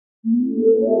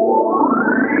Hello,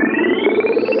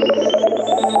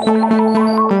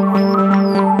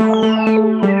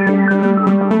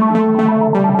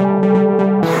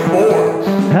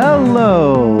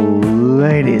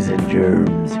 ladies and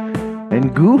germs,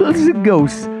 and ghouls and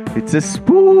ghosts. It's a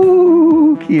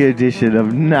spooky edition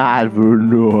of Not for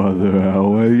No Other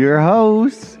Hour. Your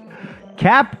hosts,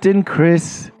 Captain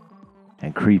Chris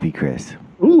and Creepy Chris.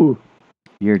 Ooh.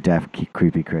 You're deaf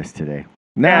Creepy Chris today.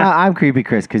 Nah, I'm Creepy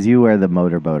Chris because you wear the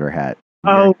motorboater hat.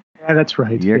 Yeah, that's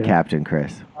right. You're Captain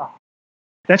Chris.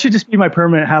 That should just be my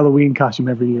permanent Halloween costume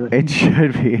every year. It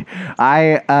should be.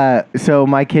 So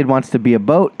my kid wants to be a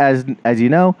boat, as you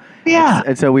know. Yeah.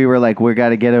 And so we were like, we got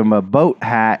to get him a boat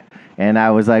hat. And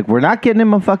I was like, we're not getting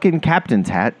him a fucking captain's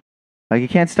hat. Like, you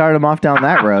can't start him off down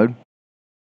that road.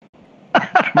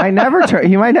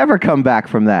 He might never come back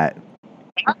from that.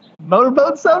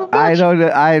 Motorboat son of a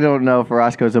bitch? I don't know if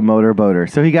Roscoe's a motorboater.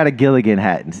 So he got a Gilligan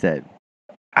hat instead.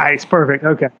 Nice, perfect.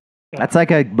 Okay. That's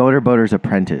like a motorboater's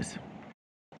apprentice.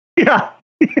 Yeah.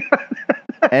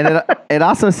 And it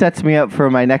also sets me up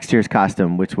for my next year's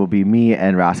costume, which will be me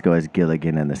and Roscoe as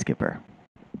Gilligan and the skipper.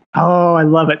 Oh, I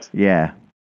love it. Yeah.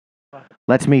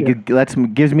 Gives me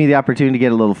the opportunity to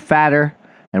get a little fatter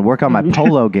and work on my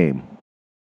polo game.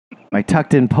 My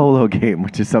tucked in polo game,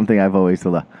 which is something I've always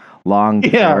longed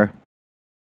for.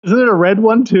 Isn't it a red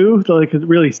one too? So it could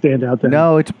really stand out there.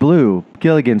 No, it's blue.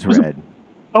 Gilligan's red.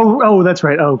 Oh, that's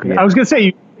right. Oh, okay. Yeah. I was gonna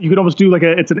say you could almost do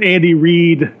it's an Andy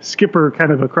Reid skipper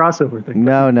kind of a crossover thing.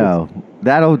 No.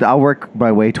 I'll work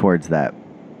my way towards that.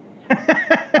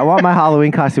 I want my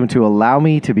Halloween costume to allow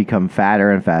me to become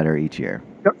fatter and fatter each year.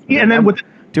 Yeah, and then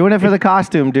doing it for the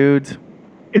costume, dudes.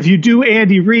 If you do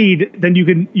Andy Reid, then you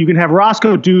can have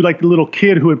Roscoe do like the little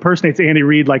kid who impersonates Andy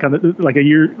Reid, like a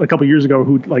couple years ago,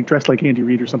 who like dressed like Andy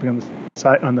Reid or something on the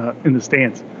side in the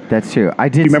stands. That's true. I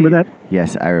did. Do you remember that?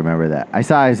 Yes, I remember that. I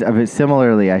saw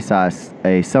similarly. I saw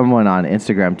someone on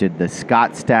Instagram did the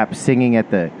Scott Stapp singing at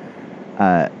the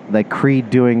like Creed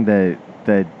doing the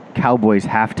Cowboys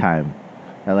halftime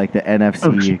at like the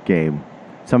NFC game.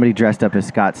 Somebody dressed up as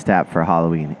Scott Stapp for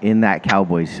Halloween in that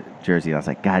Cowboys jersey. And I was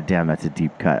like, God damn, that's a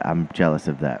deep cut. I'm jealous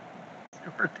of that.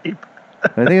 Super deep. I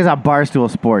think it's on Barstool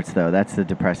Sports, though. That's the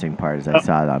depressing part, is I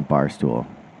saw it on Barstool.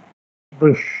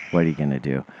 What are you going to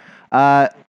do?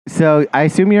 So I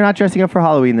assume you're not dressing up for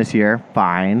Halloween this year.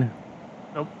 Fine.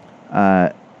 Nope.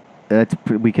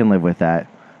 We can live with that.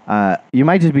 You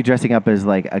might just be dressing up as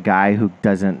like a guy who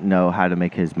doesn't know how to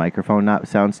make his microphone not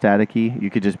sound staticky. You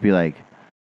could just be like,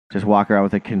 just walk around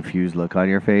with a confused look on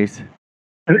your face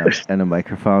and a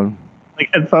microphone. Like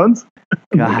headphones?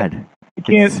 God.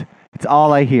 It's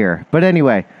all I hear. But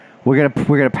anyway, we're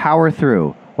gonna power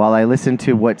through while I listen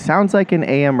to what sounds like an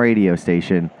AM radio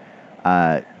station.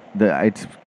 It's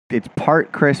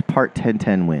part Chris, part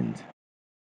 1010 wins.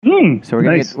 So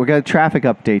we're gonna traffic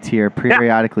updates here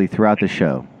periodically throughout the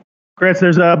show. Chris,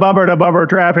 there's a bumper to bumper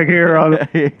traffic here on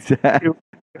exactly.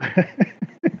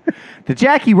 The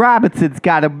Jackie Robinson's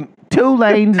got 2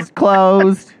 lanes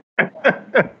closed.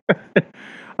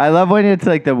 I love when it's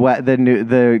like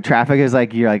the traffic is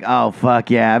like, you're like, oh fuck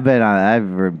yeah, I've been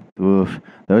on.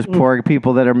 Those poor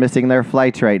people that are missing their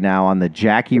flights right now on the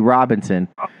Jackie Robinson.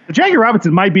 The Jackie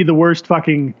Robinson might be the worst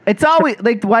fucking. It's always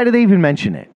like, why do they even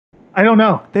mention it? I don't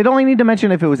know. They'd only need to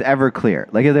mention if it was ever clear.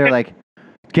 Like if they're like,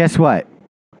 guess what?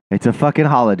 It's a fucking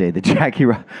holiday. They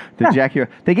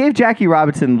gave Jackie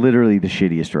Robinson literally the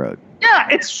shittiest road. Yeah,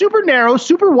 it's super narrow,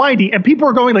 super windy, and people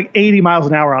are going like 80 miles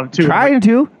an hour on it too. Trying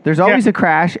to. There's always a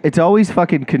crash. It's always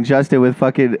fucking congested with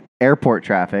fucking airport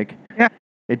traffic. Yeah.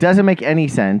 It doesn't make any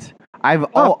sense. I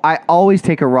always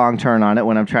take a wrong turn on it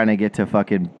when I'm trying to get to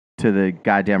the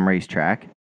goddamn racetrack.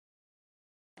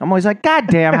 I'm always like, God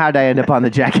damn, how'd I end up on the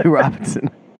Jackie Robinson?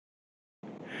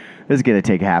 This is gonna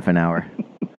take half an hour.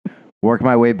 Work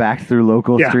my way back through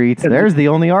local streets. There's the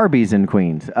only Arby's in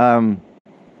Queens.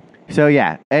 So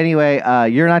yeah. Anyway,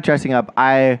 you're not dressing up.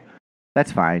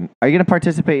 That's fine. Are you gonna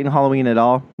participate in Halloween at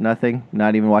all? Nothing.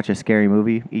 Not even watch a scary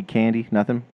movie. Eat candy.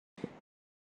 Nothing.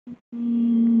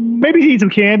 Maybe eat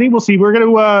some candy. We'll see. We're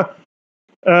going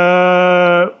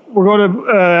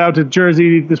out to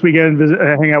Jersey this weekend.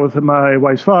 Hang out with my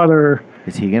wife's father.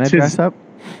 Is he gonna dress up?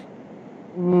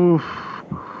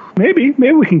 Maybe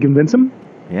we can convince him.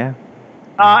 Yeah.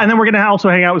 And then we're going to also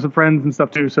hang out with some friends and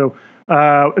stuff too. So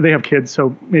they have kids,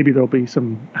 so maybe there'll be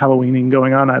some Halloweening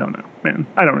going on. I don't know, man.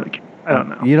 I don't really care. I don't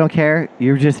know. You don't care?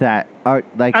 You're just that. I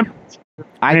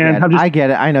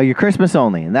get it. I know you're Christmas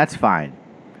only, and that's fine.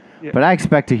 Yeah. But I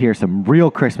expect to hear some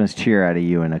real Christmas cheer out of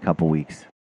you in a couple weeks.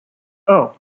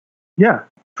 Oh, yeah,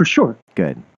 for sure.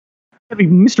 Good. I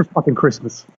mean, Mr. fucking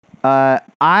Christmas.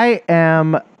 I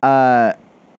am.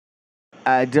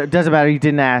 Doesn't matter. You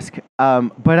didn't ask.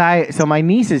 So my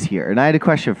niece is here, and I had a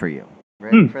question for you.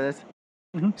 Ready for this?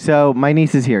 Mm-hmm. So my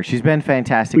niece is here. She's been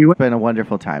fantastic. It's been a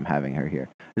wonderful time having her here.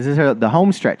 This is the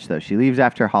home stretch, though. She leaves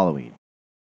after Halloween,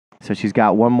 so she's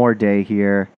got one more day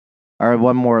here, or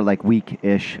one more like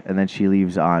week-ish, and then she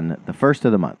leaves on the 1st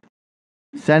of the month.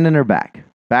 Sending her back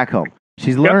home.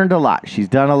 She's learned a lot. She's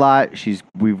done a lot. She's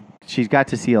got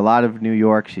to see a lot of New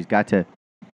York. She got to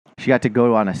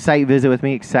go on a site visit with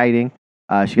me. Exciting.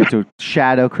 She got to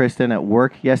shadow Kristen at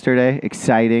work yesterday.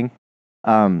 Exciting.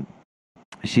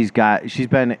 She's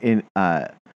been in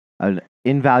an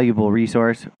invaluable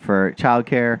resource for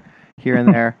childcare here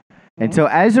and there. And so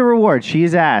as a reward, she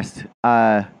is asked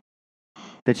that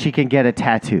she can get a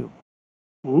tattoo.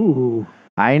 Ooh.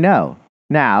 I know.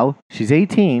 Now, she's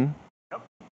 18. Yep.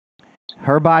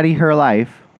 Her body, her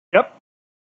life. Yep.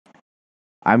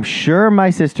 I'm sure my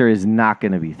sister is not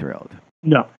going to be thrilled.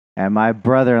 No. And my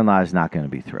brother-in-law is not going to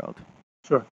be thrilled.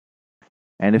 Sure.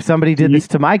 And if somebody did this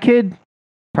to my kid,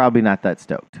 probably not that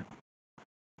stoked.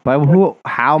 But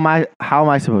how am I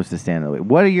supposed to stand in the way?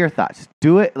 What are your thoughts?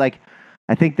 Do it like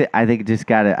I think I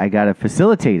gotta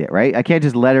facilitate it, right? I can't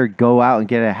just let her go out and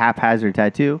get a haphazard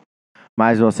tattoo.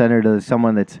 Might as well send her to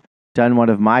someone that's done one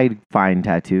of my fine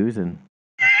tattoos, and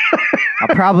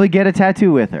I'll probably get a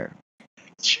tattoo with her.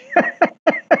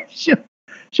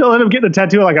 She'll end up getting a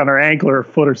tattoo like on her ankle or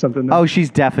foot or something. Oh, she's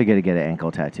definitely gonna get an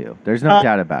ankle tattoo. There's no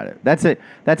doubt about it. That's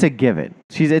a given.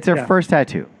 It's her first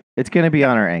tattoo. It's gonna be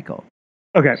on her ankle.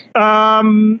 Okay.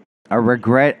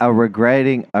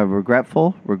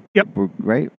 Regretful.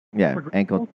 Right? Yeah.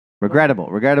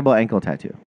 Regrettable ankle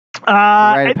tattoo.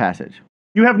 Rite of passage.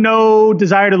 You have no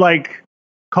desire to like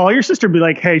call your sister and be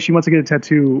like, hey, she wants to get a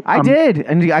tattoo. I did,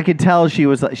 and I could tell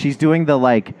she's doing the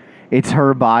like it's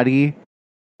her body.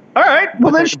 All right.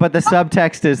 Well, but the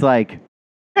subtext is like,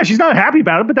 yeah, she's not happy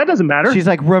about it, but that doesn't matter. She's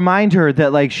like, remind her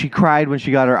that like she cried when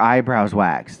she got her eyebrows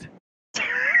waxed.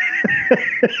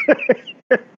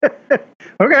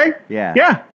 Okay. Yeah.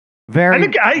 Yeah.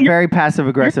 Very passive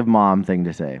aggressive mom thing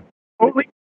to say. Totally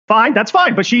fine. That's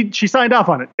fine. But she signed off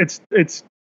on it. It's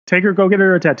take her, go get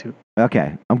her a tattoo.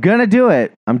 Okay. I'm gonna do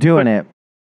it. I'm doing it.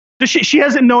 Does she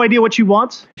has no idea what she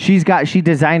wants? She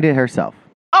designed it herself.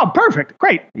 Oh, perfect.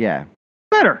 Great. Yeah.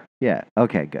 Better. Yeah.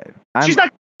 Okay, good.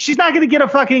 She's not gonna get a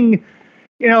fucking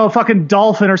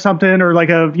dolphin or something, or like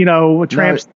a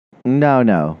tramp.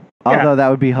 No. Although that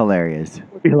would be hilarious. It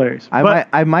would be hilarious.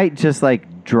 I might just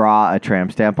like draw a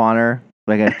tramp stamp on her,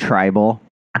 like a tribal,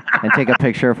 and take a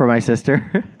picture for my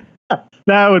sister.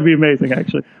 That would be amazing,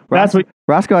 actually.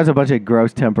 Roscoe has a bunch of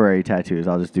gross temporary tattoos.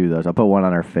 I'll just do those. I'll put one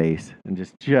on her face and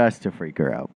just to freak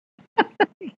her out.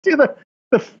 Do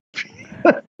the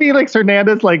Felix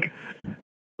Hernandez like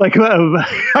I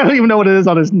don't even know what it is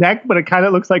on his neck, but it kind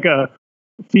of looks like a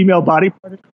female body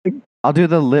part. I'll do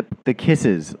the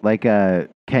kisses, like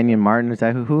Kenyon Martin. Is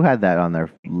that who had that on their?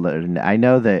 I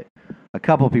know that a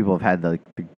couple people have had the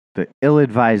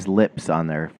ill-advised lips on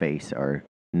their face or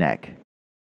neck.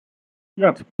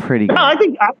 Yeah, it's pretty good. No, I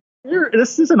think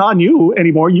this isn't on you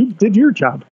anymore. You did your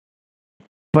job.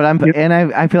 But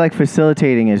I feel like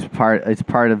facilitating is part. It's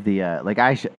part of the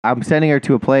I'm sending her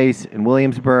to a place in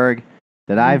Williamsburg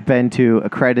that I've been to,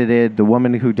 accredited. The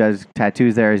woman who does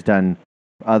tattoos there has done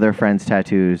other friends'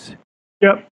 tattoos.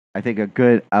 Yep. I think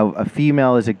a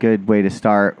female is a good way to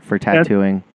start for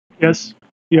tattooing. Yes.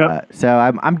 Yeah. So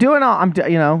I'm doing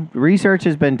research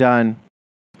has been done.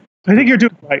 I think you're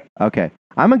doing right. Okay.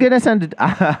 I'm gonna send it.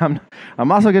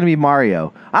 I'm also gonna be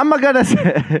Mario. I'm gonna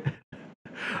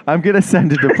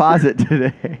send a deposit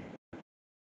today,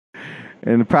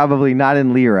 and probably not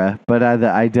in lira, but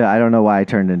I don't know why I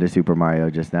turned into Super Mario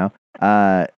just now.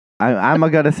 I'm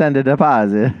gonna send a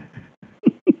deposit.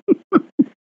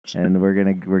 And we're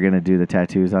gonna do the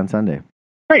tattoos on Sunday.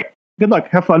 Great. Good luck.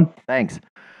 Have fun. Thanks.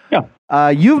 Yeah.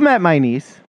 You've met my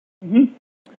niece mm-hmm.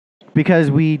 because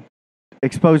we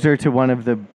exposed her to one of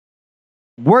the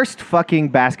worst fucking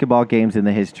basketball games in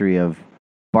the history of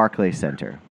Barclays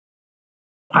Center.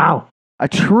 Wow. A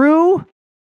true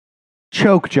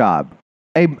choke job.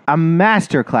 A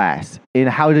master class in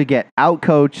how to get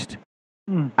outcoached,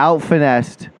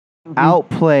 out-finessed,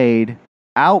 outplayed,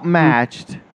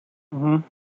 outmatched. Mm-hmm.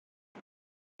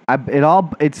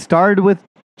 It started with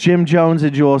Jim Jones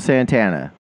and Jewel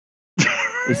Santana.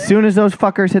 As soon as those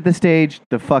fuckers hit the stage,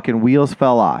 the fucking wheels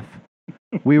fell off.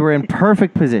 We were in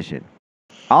perfect position.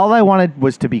 All I wanted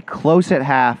was to be close at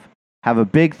half, have a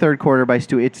big third quarter by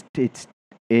Stu. It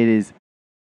is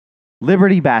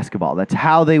Liberty basketball. That's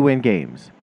how they win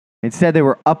games. Instead, they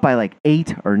were up by like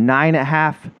 8 or 9 at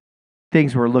half.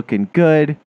 Things were looking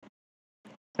good.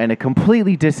 and a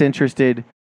completely disinterested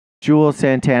Jules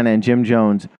Santana and Jim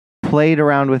Jones played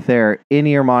around with their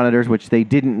in-ear monitors, which they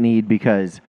didn't need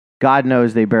because God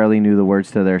knows they barely knew the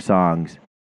words to their songs,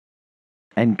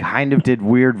 and kind of did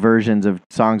weird versions of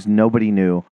songs nobody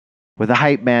knew with a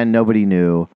hype man nobody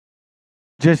knew.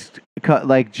 It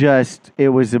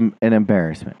was an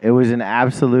embarrassment. It was an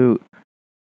absolute.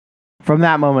 From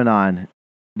that moment on,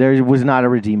 there was not a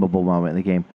redeemable moment in the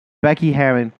game. Becky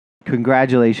Hammon,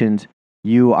 congratulations.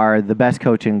 You are the best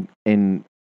coach in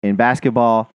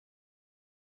basketball.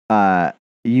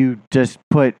 You just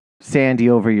put Sandy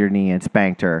over your knee and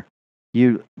spanked her.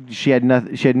 She had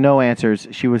no answers.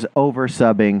 She was over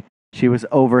subbing. She was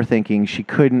overthinking. She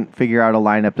couldn't figure out a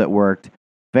lineup that worked.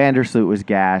 Vandersloot was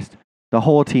gassed. The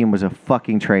whole team was a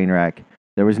fucking train wreck.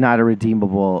 There was not a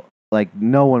redeemable,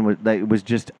 no one was, it was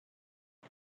just,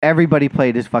 everybody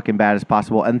played as fucking bad as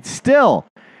possible. And still,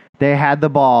 they had the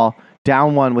ball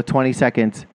down 1 with 20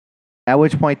 seconds, at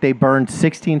which point they burned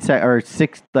 14 seconds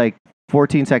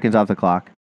off the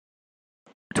clock,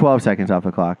 12 seconds off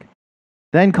the clock,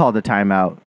 then called a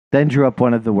timeout, then drew up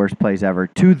one of the worst plays ever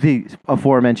to the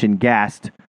aforementioned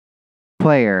gassed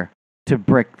player to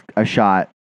brick a shot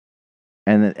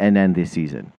and end this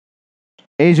season.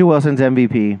 Asia Wilson's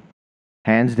MVP,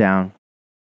 hands down.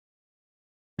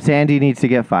 Sandy needs to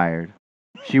get fired.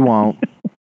 She won't.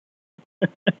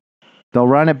 They'll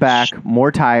run it back,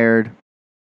 more tired,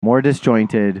 more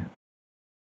disjointed,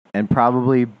 and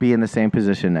probably be in the same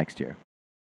position next year.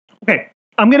 Okay,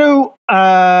 we'll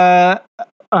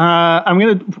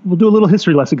do a little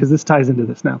history lesson because this ties into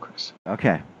this now, Chris.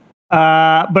 Okay.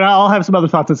 But I'll have some other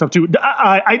thoughts and stuff too.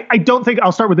 I don't think,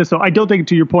 I'll start with this though. I don't think,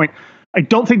 to your point, I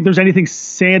don't think there's anything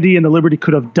Sandy and the Liberty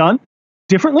could have done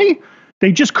differently.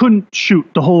 They just couldn't shoot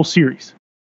the whole series.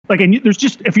 There's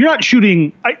just, if you're not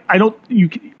shooting, I don't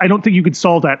think you could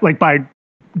solve that by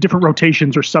different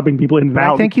rotations or subbing people in and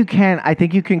out. I think you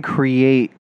can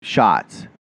create shots.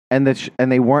 And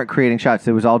they weren't creating shots.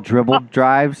 It was all dribble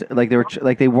drives.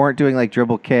 They weren't doing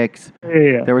dribble kicks.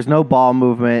 Yeah. There was no ball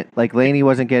movement. Lainey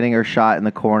wasn't getting her shot in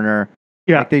the corner.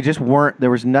 Yeah. They just weren't. There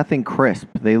was nothing crisp.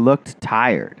 They looked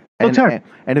tired. And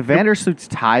if Vandersloot's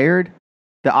tired,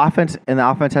 the offense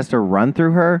has to run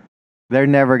through her. They're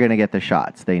never going to get the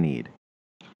shots they need.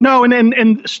 No,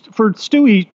 and for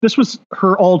Stewie, this was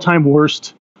her all-time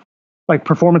worst.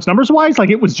 Performance numbers wise,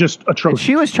 it was just atrocious. And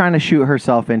she was trying to shoot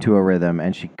herself into a rhythm,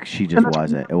 and she just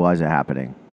wasn't. It wasn't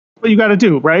happening. What you got to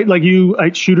do, right?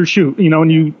 Shoot or shoot,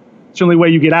 and it's the only way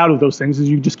you get out of those things is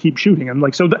you just keep shooting. And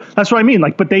that's what I mean.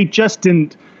 But they just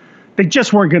didn't. They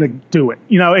just weren't going to do it.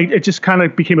 It just kind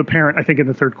of became apparent, I think, in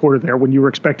the third quarter there when you were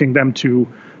expecting them to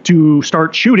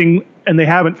start shooting, and they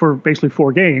haven't for basically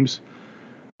 4 games.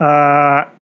 And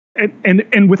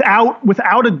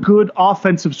without a good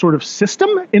offensive sort of system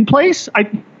in place,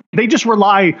 they just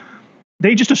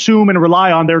assume and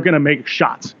rely on they're going to make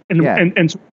shots.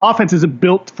 And offense isn't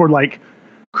built for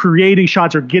creating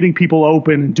shots or getting people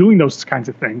open and doing those kinds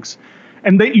of things.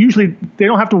 And they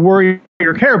don't have to worry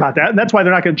or care about that. And that's why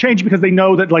they're not going to change, because they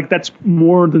know that that's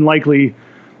more than likely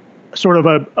sort of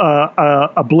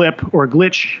a blip or a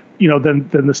glitch,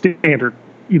 than the standard,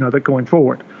 that going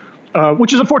forward.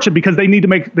 Which is unfortunate because they do need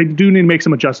to make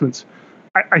some adjustments.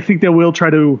 I think they will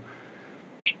try to,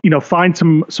 find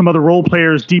some other role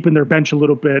players, deepen their bench a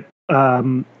little bit.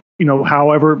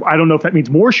 However, I don't know if that means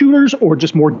more shooters or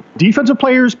just more defensive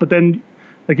players. But then,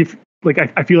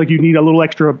 I feel like you need a little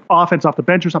extra offense off the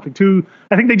bench or something too.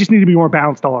 I think they just need to be more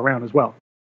balanced all around as well.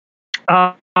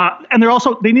 And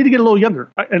they need to get a little younger.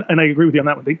 And I agree with you on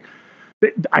that one.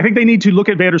 I think they need to look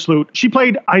at Vandersloot. She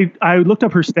played. I looked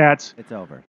up her stats. It's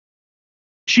over.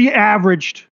 She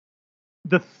averaged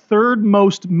the 3rd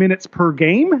most minutes per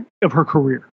game of her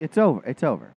career. It's over. It's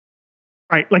over.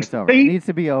 Right. It's over. It needs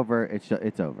to be over.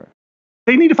 It's over.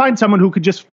 They need to find someone who can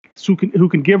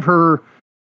give her.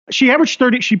 She averaged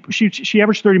 30. She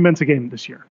averaged 30 minutes a game this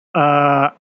year.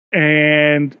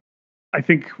 And I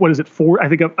think, what is it? 4. I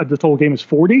think the total game is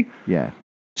 40. Yeah.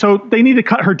 So they need to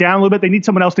cut her down a little bit. They need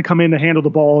someone else to come in to handle the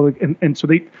ball, and so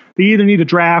they either need a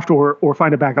draft or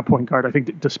find a backup point guard. I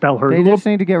think to spell her. They just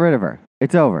need to get rid of her.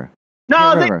 It's over.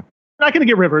 No, they're not going to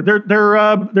get rid of her.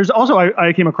 There's also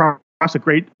I came across a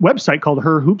great website called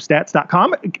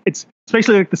herhoopstats.com. It's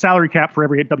basically the salary cap for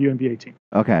every WNBA team.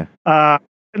 Okay. And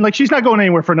she's not going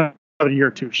anywhere for another year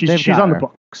or two. She's on the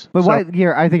books. But what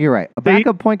year? I think you're right. A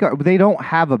backup point guard. They don't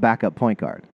have a backup point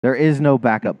guard. There is no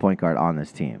backup point guard on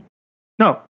this team.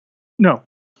 No,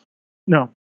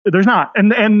 there's not,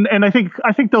 and I think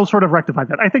they'll sort of rectify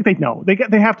that. I think they know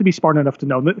they have to be smart enough to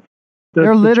know that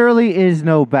there literally is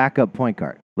no backup point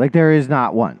guard. There is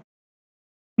not one.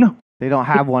 No, They don't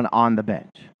have one on the bench.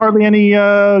 Hardly any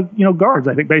guards.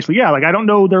 I think basically, yeah. Like I don't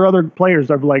know their other players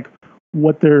of like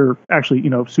what they're actually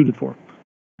suited for.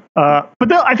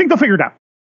 But I think they'll figure it out.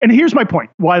 And here's my point: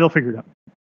 why they'll figure it out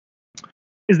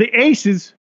is the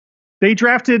Aces. They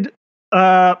drafted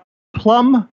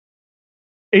Plum,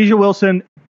 Asia Wilson,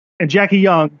 and Jackie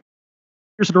Young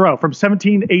years in a row from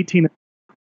 17, 18,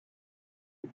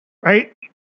 right?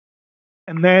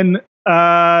 And then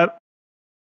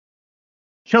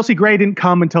Chelsea Gray didn't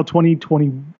come until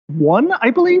 2021, I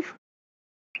believe,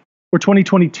 or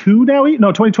 2022 now.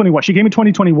 No, 2021. She came in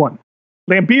 2021.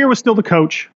 Lambier was still the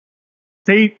coach.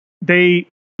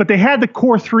 But they had the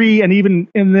core three, and even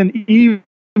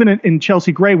in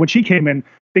Chelsea Gray when she came in,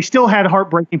 they still had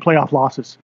heartbreaking playoff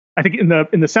losses. I think in the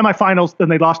semifinals, then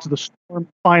they lost to the Storm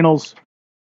finals.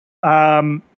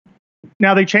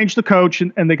 Now they changed the coach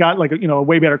and they got like a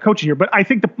way better coaching here. But I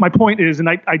think my point is, and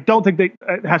I don't think it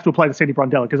has to apply to Sandy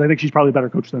Brondella because I think she's probably a better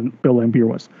coach than Bill Lambier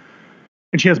was,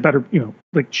 and she has better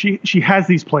she has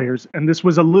these players, and this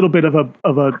was a little bit of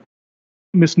a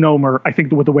misnomer I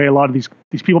think with the way a lot of these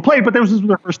people played. But this was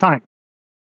their first time.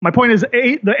 My point is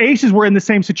the Aces were in the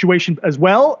same situation as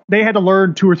well. They had to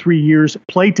learn 2 or 3 years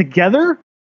play together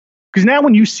because now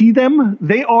when you see them,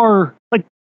 they are like.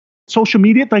 Social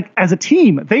media, like as a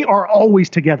team, they are always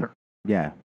together.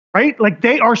 Yeah. Right? Like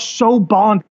they are so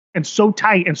bonded and so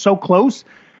tight and so close.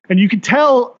 And you can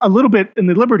tell a little bit in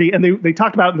the Liberty, and they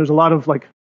talked about, and there's a lot of like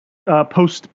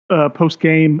post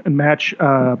game and match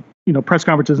press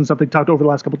conferences and stuff they talked over the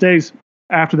last couple of days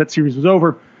after that series was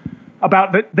over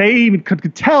about that they even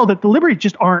could tell that the Liberty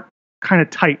just aren't kind of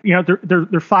tight.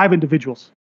 They're 5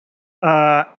 individuals.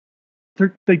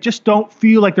 They just don't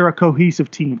feel like they're a cohesive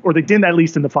team, or they didn't, at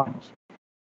least in the finals.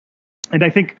 And I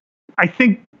think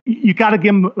you got to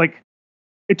give them like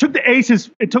it took the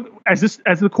Aces. It took as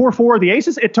the core 4 of the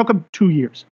Aces. It took them 2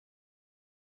 years.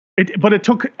 But it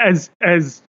took as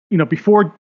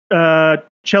before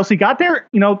Chelsea got there.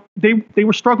 They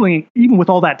were struggling even with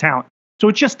all that talent. So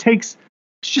it's just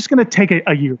going to take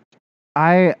a year.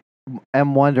 I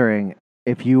am wondering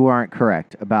if you aren't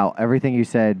correct about everything you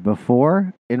said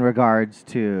before in regards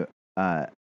to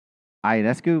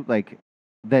Ionescu, like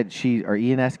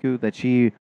Ionescu, that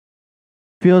she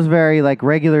feels very like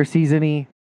regular season-y.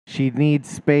 She needs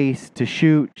space to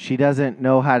shoot. She doesn't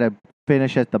know how to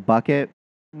finish at the bucket.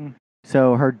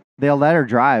 So they'll let her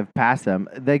drive past them.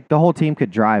 The whole team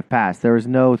could drive past. There was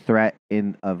no threat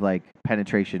of like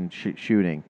penetration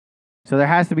shooting. So there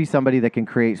has to be somebody that can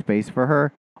create space for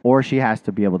her, or she has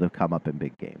to be able to come up in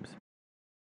big games.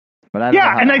 But I don't know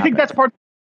how and I think that's part.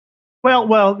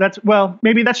 Well,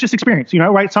 maybe that's just experience,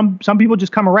 right? Some people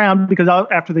just come around because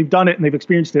after they've done it and they've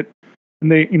experienced it,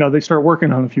 and they start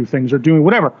working on a few things or doing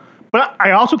whatever. But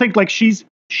I also think like she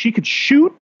could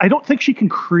shoot. I don't think she can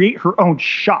create her own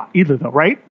shot either, though,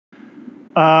 right?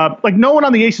 Like no one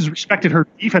on the Aces respected her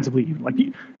defensively. Like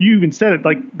you even said it.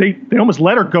 Like they almost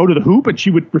let her go to the hoop, and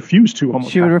she would refuse to.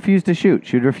 She would refuse to shoot.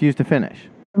 She would refuse to finish.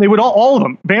 They would all of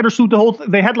them. Vandersloot,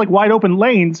 they had like wide open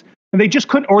lanes, and they just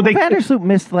couldn't. Or Vandersloot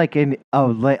missed like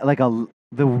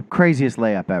the craziest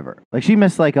layup ever. Like she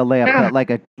missed like a layup,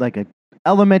 like a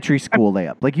elementary school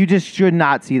layup. Like you just should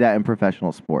not see that in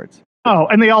professional sports. Oh,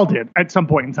 and they all did at some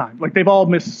point in time. Like they've all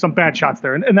missed some bad shots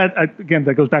there, and that again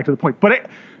that goes back to the point. But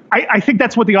I think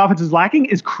that's what the offense is lacking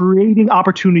is creating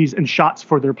opportunities and shots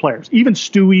for their players. Even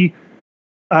Stewie,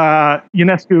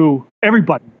 Ionescu,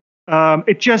 everybody.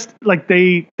 It just like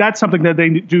that's something that they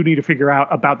do need to figure out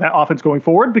about that offense going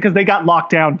forward because they got locked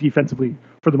down defensively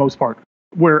for the most part,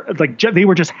 where like they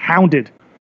were just hounded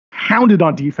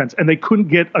on defense and they couldn't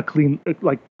get a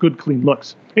good clean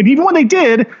looks. And even when they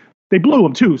did, they blew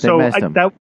them too. So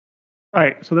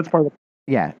so that's part of it.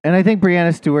 Yeah, and I think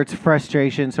Breanna Stewart's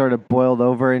frustration sort of boiled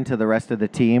over into the rest of the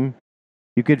team.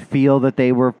 You could feel that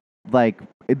they were like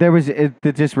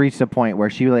it just reached a point where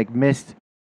she like missed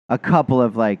a couple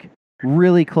of like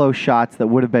really close shots that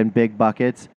would have been big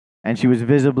buckets, and she was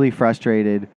visibly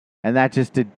frustrated, and that's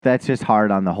just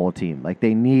hard on the whole team. Like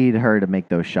they need her to make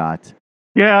those shots.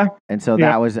 Yeah. And so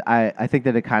that was I think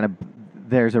that it kind of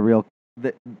there's a real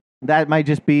that might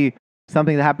just be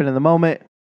something that happened in the moment.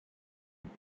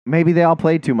 Maybe they all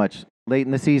played too much late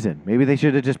in the season. Maybe they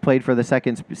should have just played for the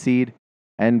second seed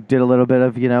and did a little bit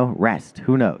of, rest.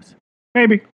 Who knows?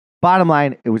 Maybe. Bottom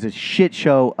line, it was a shit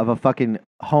show of a fucking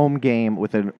home game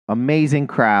with an amazing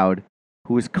crowd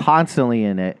who was constantly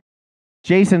in it.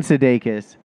 Jason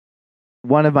Sudeikis,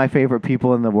 one of my favorite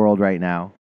people in the world right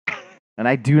now. And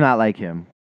I do not like him.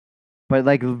 But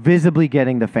like visibly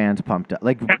getting the fans pumped up.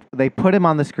 Like they put him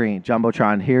on the screen,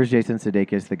 Jumbotron, here's Jason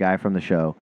Sudeikis, the guy from the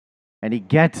show. And he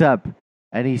gets up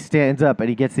and he stands up and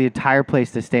he gets the entire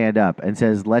place to stand up and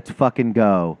says, "Let's fucking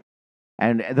go,"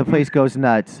 and the place goes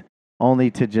nuts,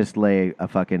 only to just lay a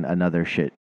fucking another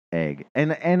shit egg.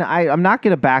 And I'm not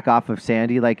gonna back off of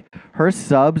Sandy. Like, her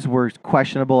subs were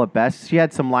questionable at best. She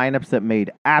had some lineups that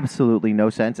made absolutely no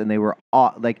sense, and they were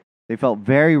all, like, they felt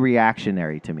very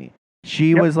reactionary to me.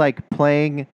 She was like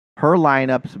playing her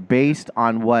lineups based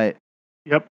on what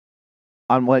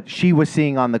she was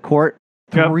seeing on the court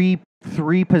three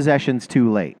possessions too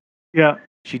late. Yeah.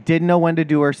 She didn't know when to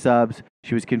do her subs.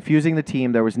 She was confusing the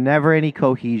team. There was never any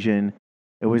cohesion.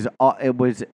 It was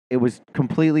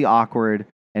completely awkward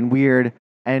and weird.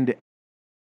 And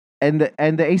the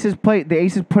Aces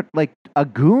put like a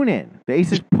goon in. The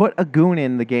Aces put a goon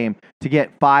in the game to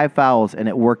get 5 fouls, and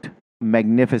it worked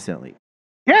magnificently.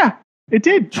 Yeah, it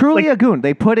did. Truly a goon.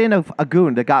 They put in a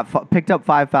goon that got picked up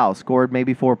 5 fouls, scored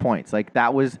maybe 4 points. Like,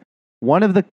 that was one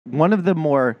of the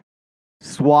more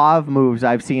suave moves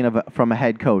I've seen from a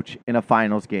head coach in a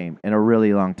finals game in a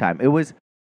really long time. It was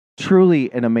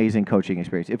truly an amazing coaching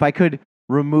experience. If I could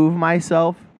remove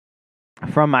myself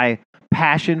from my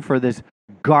passion for this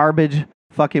garbage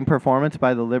fucking performance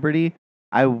by the Liberty,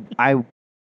 I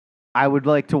would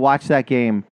like to watch that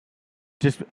game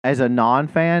just as a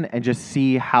non-fan and just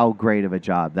see how great of a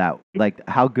job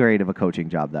how great of a coaching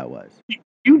job that was.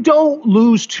 You don't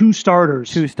lose 2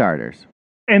 starters. 2 starters.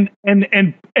 And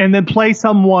then play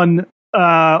someone,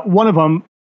 one of them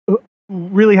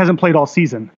really hasn't played all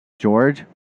season. George?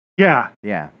 Yeah.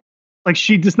 Yeah. Like,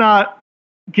 she does not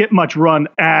get much run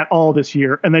at all this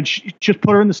year. And then she just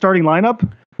put her in the starting lineup.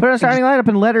 Put her in the starting lineup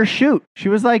and let her shoot. She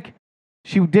was like,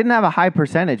 she didn't have a high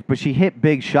percentage, but she hit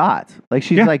big shots. Like,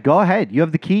 she's like, go ahead. You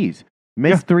have the keys.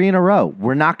 Miss 3 in a row.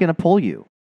 We're not going to pull you.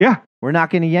 Yeah. We're not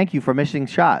going to yank you for missing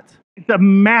shots. It's a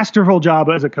masterful job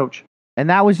as a coach. And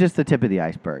that was just the tip of the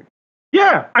iceberg.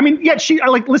 Yeah. I mean,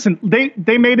 listen,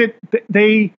 they made it,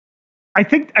 I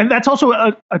think, and that's also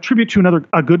a tribute to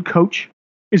a good coach,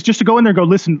 is just to go in there and go,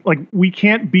 listen, like, we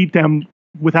can't beat them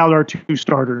without our 2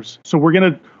 starters. So we're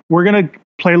going to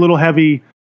play a little heavy.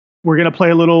 We're going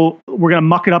to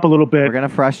muck it up a little bit. We're going to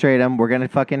frustrate them. We're going to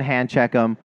fucking hand check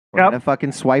them. We're going to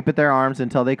fucking swipe at their arms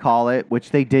until they call it,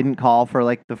 which they didn't call for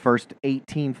like the first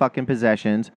 18 fucking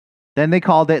possessions. Then they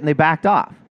called it and they backed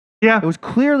off. Yeah. It was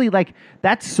clearly like,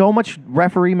 that's so much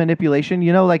referee manipulation.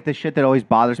 You know, like the shit that always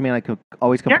bothers me, and I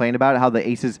always complain about it, how the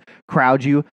Aces crowd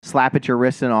you, slap at your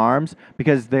wrists and arms,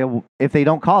 because if they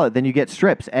don't call it, then you get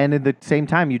strips. And at the same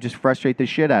time, you just frustrate the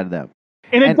shit out of them.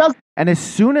 And as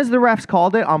soon as the refs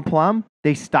called it on Plum,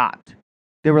 they stopped.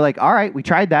 They were like, all right, we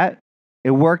tried that.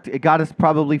 It worked. It got us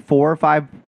probably 4 or 5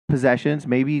 possessions,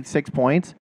 maybe 6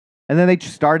 points. And then they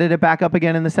started it back up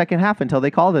again in the second half until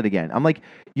they called it again. I'm like,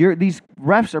 these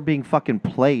refs are being fucking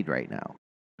played right now.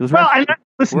 Those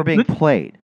refs were being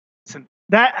played. Listen,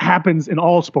 that happens in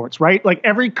all sports, right? Like,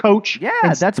 every coach.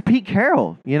 Yeah, that's Pete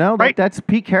Carroll. You know, right? Like, that's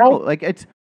Pete Carroll.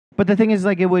 But the thing is,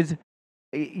 like, it was.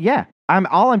 Yeah,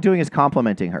 all I'm doing is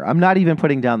complimenting her. I'm not even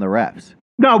putting down the refs.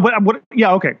 No, but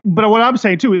okay. But what I'm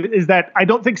saying too is that I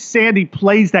don't think Sandy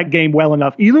plays that game well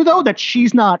enough either, though, that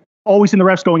she's not always in the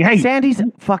refs going, hey. Sandy's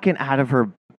fucking out of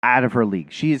her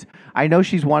league. I know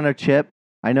she's won a chip.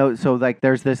 I know, so like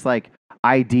there's this like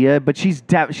idea, but she's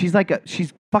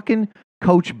fucking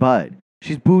Coach Bud.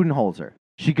 She's Budenholzer.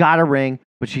 She got a ring,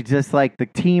 but she just like, the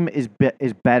team is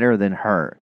better than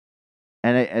her.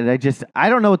 And I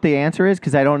don't know what the answer is,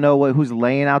 because I don't know who's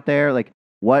laying out there, like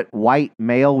what white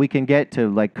male we can get to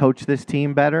like coach this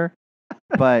team better.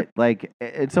 But like,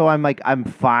 and so I'm like, I'm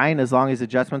fine as long as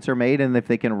adjustments are made, and if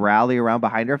they can rally around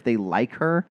behind her, if they like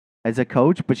her as a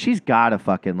coach. But she's got to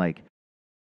fucking like,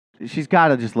 she's got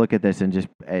to just look at this and just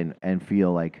and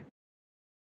feel like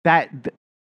that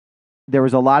there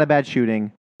was a lot of bad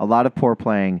shooting, a lot of poor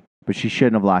playing, but she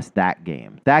shouldn't have lost that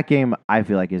game. That game, I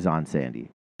feel like, is on Sandy.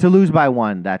 To lose by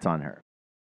 1, that's on her.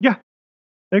 Yeah,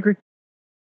 I agree.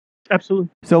 Absolutely.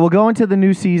 So we'll go into the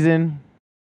new season.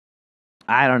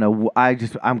 I don't know.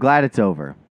 I'm glad it's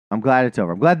over. I'm glad it's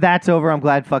over. I'm glad that's over. I'm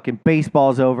glad fucking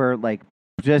baseball's over. Like,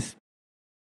 it's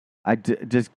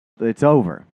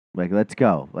over. Like, let's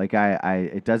go. Like,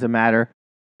 it doesn't matter.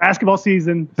 Basketball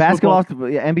season. Basketball,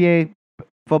 NBA,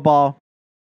 football.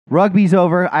 Rugby's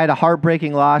over. I had a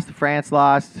heartbreaking loss. France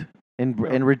lost in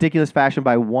ridiculous fashion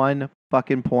by 1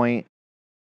 fucking point.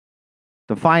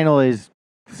 The final is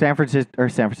South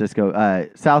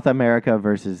America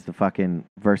versus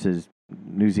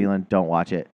New Zealand. Don't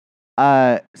watch it.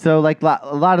 So like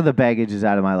a lot of the baggage is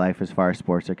out of my life as far as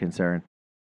sports are concerned.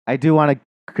 I do want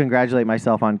to congratulate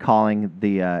myself on calling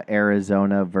the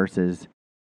Arizona versus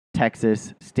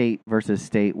Texas State versus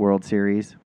State World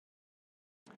Series.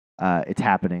 It's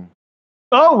happening.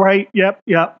 Oh, right. Yep.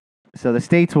 So the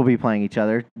states will be playing each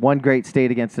other. One great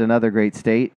state against another great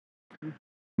state.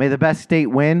 May the best state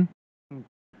win.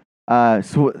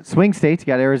 Swing states. You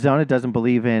got Arizona doesn't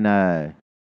believe in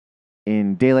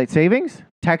daylight savings.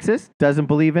 Texas doesn't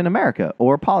believe in America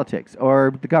or politics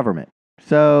or the government.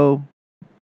 So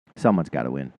someone's got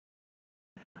to win.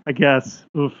 I guess.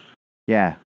 Oof.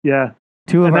 Yeah. Yeah.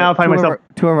 Two of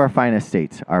our finest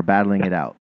states are battling it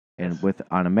out, and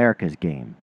on America's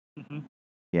game. Mm-hmm.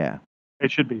 Yeah.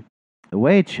 It should be. The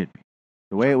way it should be.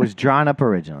 The way it was drawn up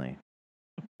originally.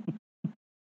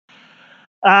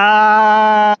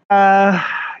 Yeah,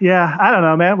 I don't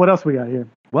know, man. What else we got here?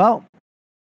 Well,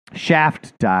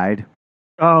 Shaft died.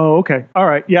 Oh, okay. All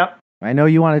right. Yep. I know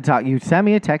you want to talk. You sent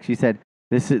me a text. You said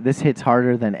this hits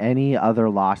harder than any other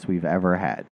loss we've ever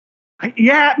had.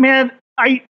 Yeah, man.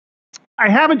 I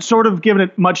haven't sort of given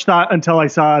it much thought until I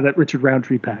saw that Richard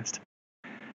Rountree passed,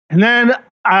 and then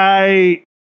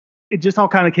it just all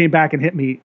kind of came back and hit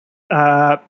me.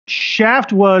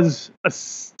 Shaft was a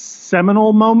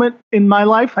seminal moment in my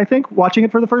life, I think, watching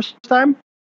it for the first time.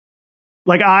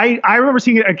 Like, I remember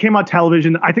seeing it. It came on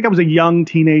television. I think I was a young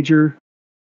teenager.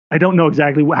 I don't know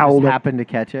exactly how old. Happened to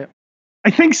catch it? I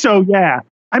think so, yeah.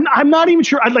 I'm not even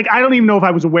sure. I don't even know if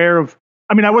I was aware of.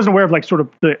 I mean, I wasn't aware of like sort of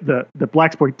the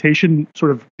blaxploitation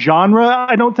sort of genre,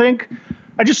 I don't think.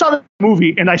 I just saw the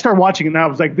movie and I started watching it and I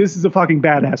was like, this is a fucking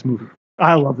badass movie.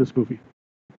 I love this movie.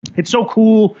 It's so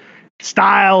cool.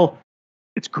 Style,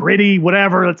 it's gritty,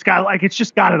 whatever. It's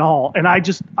just got it all. And I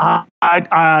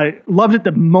loved it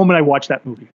the moment I watched that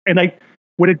movie. And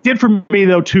what it did for me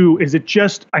though too is I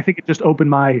think it just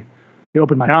opened my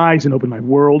eyes and opened my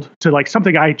world to like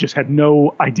something I just had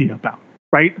no idea about.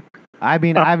 Right? I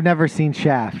mean, I've never seen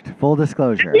Shaft. Full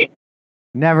disclosure,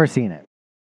 never seen it.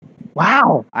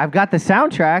 Wow. I've got the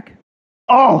soundtrack.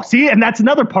 Oh, see, and that's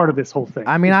another part of this whole thing.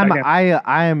 I mean, I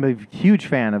am a huge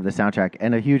fan of the soundtrack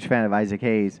and a huge fan of Isaac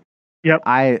Hayes. Yep.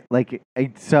 I have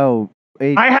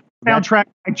the soundtrack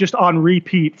just on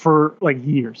repeat for like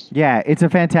years. Yeah, it's a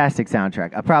fantastic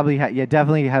soundtrack. I probably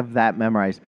definitely have that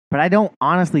memorized, but I don't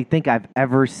honestly think I've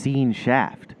ever seen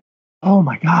Shaft. Oh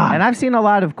my god! And I've seen a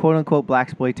lot of quote unquote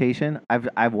blaxploitation.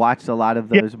 I've watched a lot of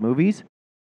those movies.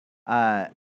 I'm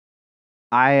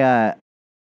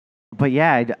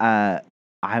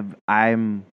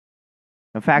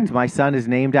in fact, my son is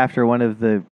named after one of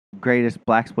the greatest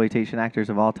blaxploitation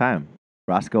actors of all time,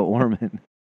 Roscoe Orman.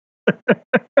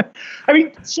 I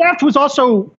mean, Shaft was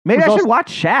also maybe I should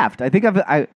watch Shaft. I think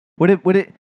would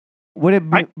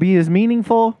it be as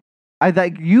meaningful? I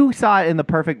think you saw it in the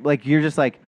perfect, like you're just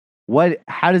like,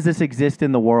 how does this exist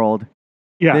in the world?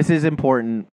 Yeah, this is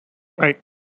important, right?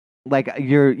 Like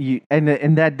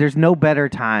and that there's no better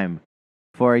time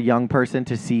for a young person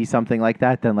to see something like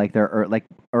that than like their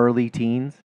early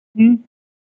teens.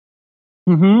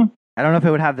 Mm-hmm. I don't know if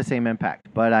it would have the same impact,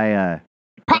 but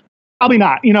probably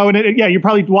not. You know, and you're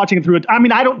probably watching it through it. I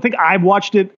mean, I don't think I've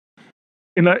watched it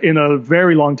in a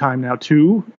very long time now,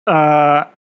 too.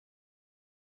 But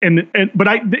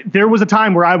there was a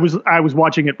time where I was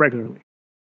watching it regularly.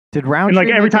 Did Rountree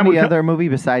make every time any other movie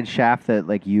besides Shaft that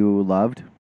like you loved?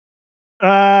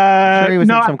 I'm sure he was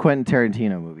in some Quentin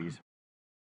Tarantino movies.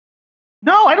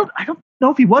 No, I don't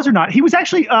know if he was or not. He was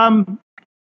actually I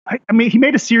mean, he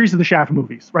made a series of the Shaft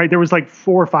movies, right? There was like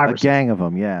 4 or 5 or 6. Gang of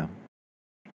them, yeah.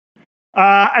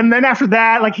 And then after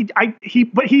that, like he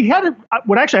had I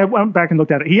went back and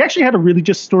looked at it. He actually had a really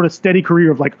just sort of steady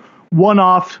career of like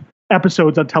one-off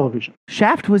episodes on television.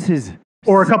 Shaft was his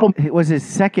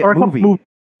second movie.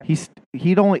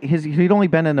 He'd only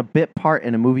been in a bit part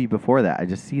in a movie before that. I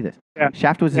just see this. Yeah.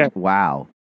 Shaft was wow.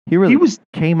 He really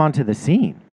came onto the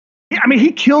scene. Yeah, I mean,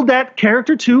 he killed that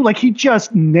character too. Like he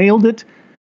just nailed it.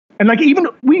 And like even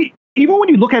when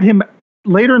you look at him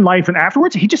later in life and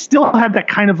afterwards, he just still had that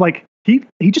kind of like he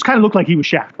just kind of looked like he was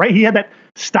Shaft, right? He had that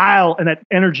style and that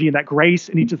energy and that grace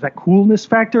and he just that coolness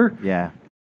factor. Yeah.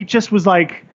 He just was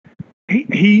like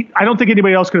I don't think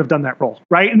anybody else could have done that role,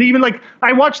 right? And even like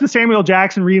I watched the Samuel L.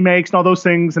 Jackson remakes and all those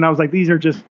things, and I was like, these are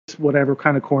just whatever,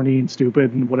 kind of corny and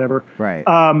stupid and whatever. Right.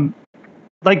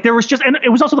 Like there was just, and it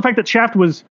was also the fact that Shaft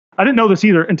was. I didn't know this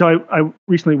either until I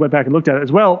recently went back and looked at it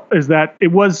as well. Is that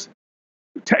it was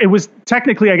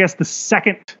technically, I guess, the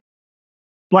second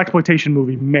blaxploitation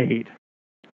movie made.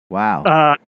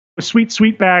 Wow.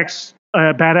 Sweetback's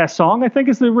 "Baddest" song, I think,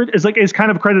 is kind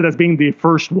of credited as being the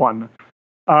first one.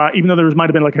 Even though there might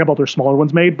have been like a couple other smaller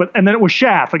ones made, and then it was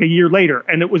Shaft like a year later,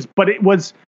 and it was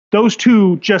those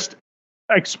two just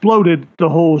exploded the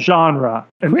whole genre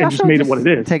and just made it what it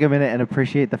is. Take a minute and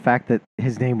appreciate the fact that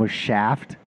his name was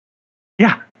Shaft.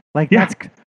 Yeah, like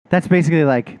that's basically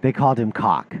like they called him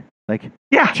Cock. Like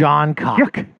Yeah. John Cock.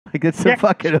 Yeah. Like it's so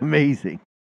fucking amazing.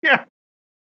 Yeah.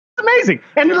 It's amazing.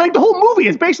 And like the whole movie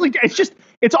is basically it's just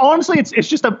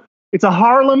a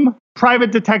Harlem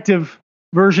private detective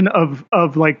version of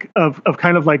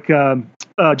kind of like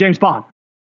James Bond.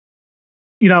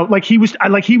 You know, like he was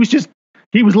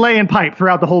laying pipe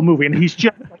throughout the whole movie, and he's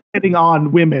just like, hitting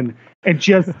on women, and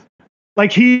just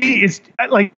like so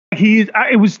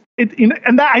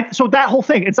that whole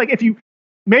thing. It's like if you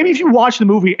watch the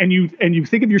movie and you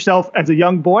think of yourself as a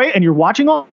young boy and you're watching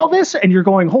all this and you're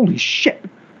going, holy shit.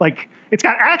 Like it's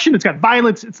got action, it's got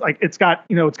violence, it's got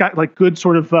like good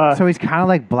sort of so he's kind of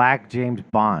like Black James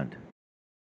Bond.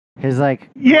 His like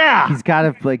he's got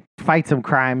to like fight some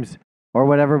crimes or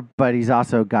whatever, but he's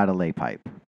also got to lay pipe.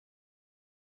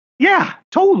 Yeah,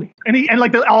 totally. And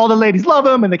like all the ladies love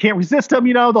him and they can't resist him,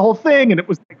 you know, the whole thing. And it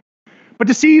was but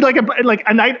to see like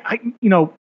a night,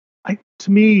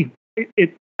 to me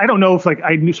it I don't know if like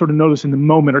I sort of noticed in the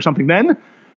moment or something then,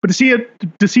 but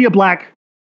to see a black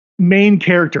main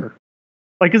character,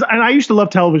 like, and I used to love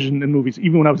television and movies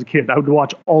even when I was a kid. I would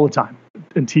watch all the time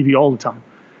and TV all the time,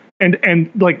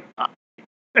 and like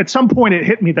at some point it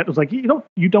hit me that it was like you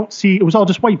don't see, it was all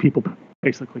just white people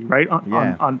basically, right?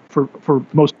 On for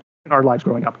most in our lives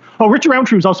growing up. Oh, Richard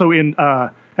Rountree was also in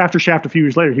after Shaft a few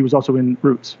years later. He was also in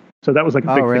Roots, so that was like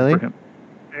a big thing for him.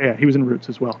 Yeah, he was in Roots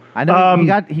as well. I know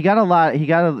he got a lot. He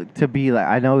got to be like,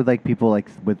 I know like people like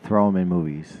would throw him in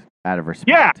movies out of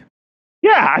respect.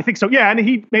 Yeah, I think so. Yeah, and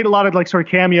he made a lot of like sort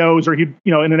of cameos, or he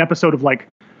in an episode of like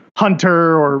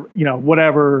Hunter or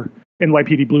whatever,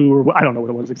 NYPD Blue, or I don't know what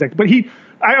it was exactly. But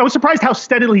I was surprised how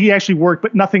steadily he actually worked,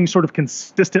 but nothing sort of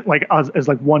consistent like as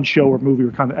like one show or movie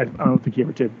or kind of. I don't think he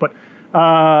ever did. But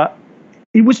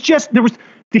it was just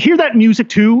to hear that music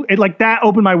too. It like that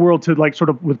opened my world to like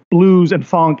sort of with blues and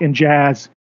funk and jazz.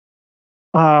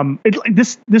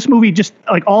 This movie just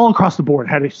like all across the board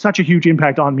had such a huge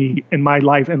impact on me in my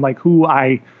life and like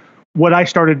what I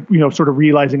started sort of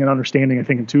realizing and understanding, I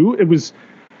think too. It was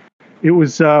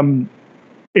and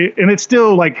it's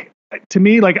still like, to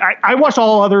me, like I watched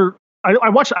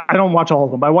I don't watch all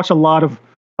of them. I watched a lot of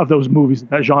those movies,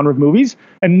 that genre of movies,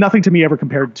 and nothing to me ever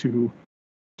compared to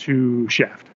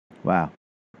Shaft. Wow.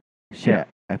 Shit. Yeah.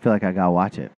 I feel like I gotta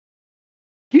watch it.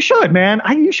 You should, man.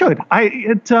 You should.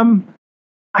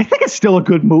 I think it's still a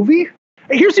good movie.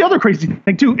 Here's the other crazy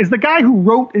thing too, is the guy who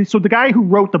wrote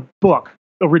the book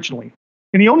originally,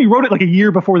 and he only wrote it like a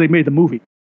year before they made the movie.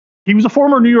 He was a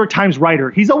former New York Times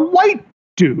writer. He's a white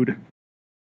dude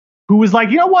who was like,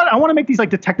 you know what? I want to make these like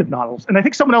detective novels. And I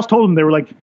think someone else told him, they were like,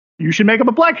 you should make up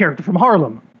a black character from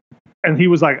Harlem. And he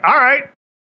was like, all right,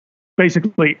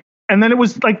 basically. And then it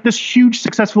was like this huge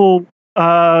successful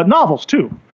novels too.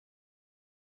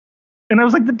 And I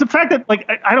was like, the fact that, like,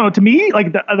 I don't know, to me,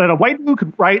 like, that a white dude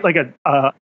could write, like,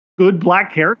 a good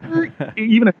black character,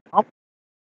 even a novel,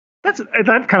 that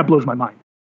kind of blows my mind.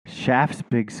 Shaft's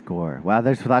big score. Wow,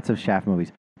 there's lots of Shaft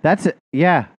movies. I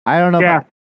don't know. Yeah.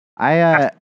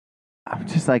 I'm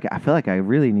just like, I feel like I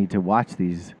really need to watch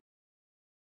these.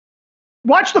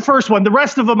 Watch the first one. The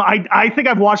rest of them, I think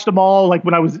I've watched them all, like,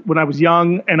 when I was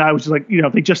young, and I was just like,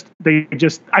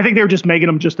 I think they were just making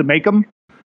them just to make them.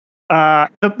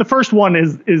 The first one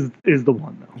is the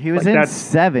one though. He was in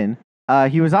 7.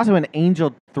 He was also in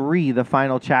Angel 3, the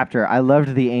final chapter. I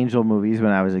loved the Angel movies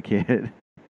when I was a kid.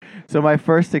 So my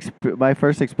first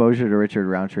exposure to Richard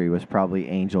Rountree was probably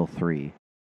Angel 3.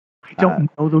 I don't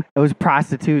know those. It was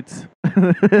prostitutes.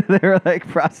 They were like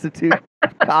prostitute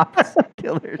cops,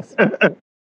 killers. It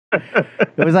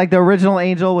was like the original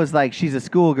Angel was like, she's a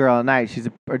schoolgirl at night. She's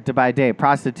by day,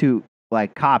 prostitute,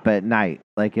 like cop at night.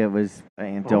 Like it was,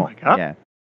 and don't, oh my God.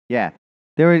 yeah.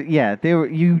 They were.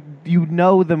 You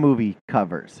know the movie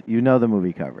covers. You know the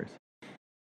movie covers.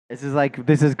 This is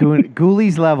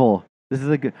Ghoulies level. This is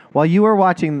a good. While you were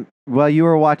watching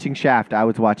Shaft, I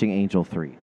was watching Angel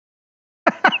 3.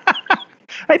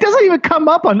 It doesn't even come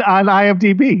up on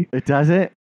IMDb. It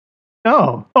doesn't?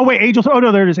 No. Oh wait, Angel 3. Oh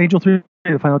no, there it is. Angel 3,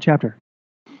 the final chapter.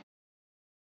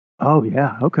 Oh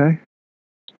yeah. Okay.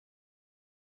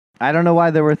 I don't know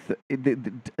why there were.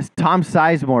 Tom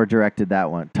Sizemore directed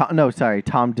that one. Tom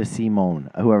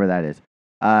DeSimone, whoever that is.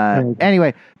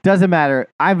 Anyway, doesn't matter.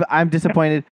 I'm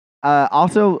disappointed.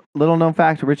 Also, little known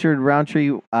fact: Richard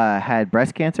Rountree had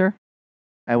breast cancer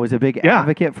and was a big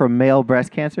advocate for male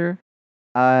breast cancer.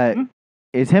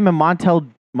 Is him and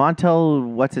Montel?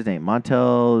 What's his name?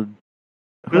 Montel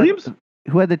Williams.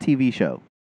 Who had the TV show?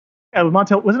 Yeah,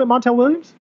 Montel. Wasn't it Montel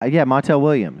Williams? Yeah, Montel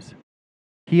Williams.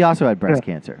 He also had breast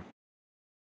cancer.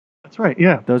 That's right.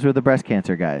 Yeah. Those were the breast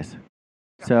cancer guys.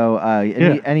 So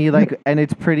and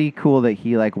it's pretty cool that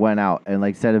he like went out and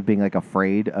like instead of being like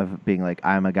afraid of being like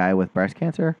I'm a guy with breast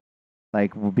cancer,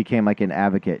 like became like an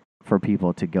advocate for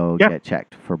people to go get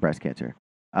checked for breast cancer.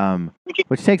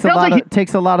 Which takes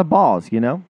a lot of balls, you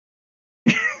know?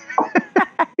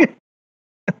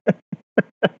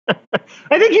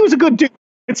 I think he was a good dude.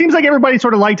 It seems like everybody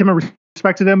sort of liked him and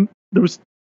respected him. There was,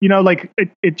 like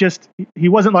he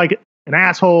wasn't like an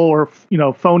asshole or,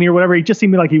 phony or whatever. He just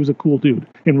seemed like he was a cool dude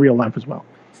in real life as well.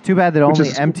 It's too bad that only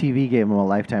MTV gave him a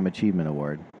Lifetime Achievement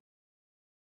Award.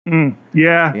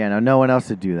 Yeah. Yeah, no one else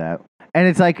would do that. And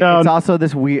it's like, it's also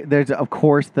this weird, there's of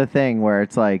course the thing where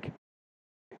it's like,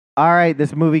 all right,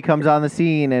 this movie comes on the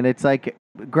scene and it's like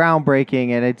groundbreaking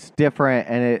and it's different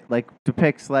and it like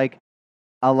depicts like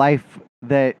a life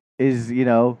that is,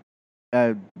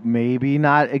 maybe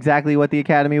not exactly what the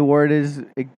Academy Award is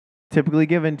typically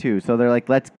given to. So they're like,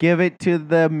 let's give it to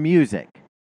the music.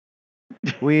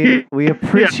 We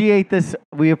appreciate this.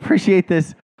 We appreciate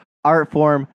this art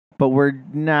form, but we're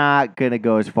not going to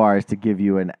go as far as to give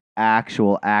you an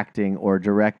actual acting or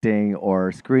directing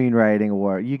or screenwriting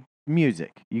or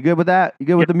music. You good with that? You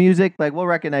good with the music? Like, we'll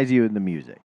recognize you in the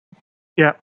music.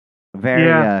 Yeah. Very,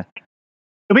 it'll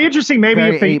be interesting maybe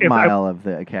if 8 Mile of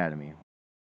the Academy.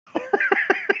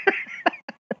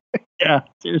 Yeah,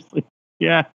 seriously.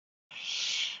 Yeah.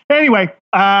 Anyway,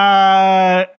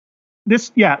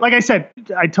 this, like I said,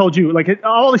 I told you, like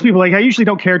all these people, like I usually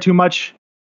don't care too much.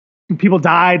 When people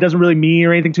die, it doesn't really mean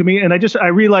or anything to me. And I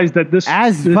realized that this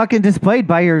fucking displayed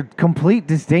by your complete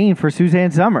disdain for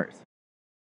Suzanne Summers.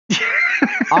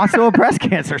 Also a breast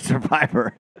cancer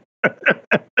survivor.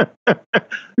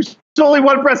 There's only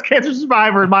one breast cancer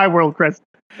survivor in my world, Chris.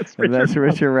 That's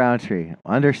Richard Rountree.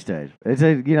 Understood. It's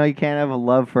you can't have a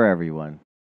love for everyone.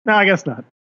 No, I guess not.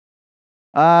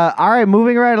 All right,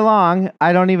 moving right along.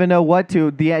 I don't even know what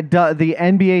to. The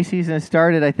NBA season has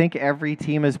started. I think every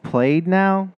team has played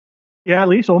now. Yeah, at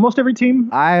least almost every team.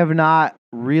 I have not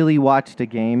really watched a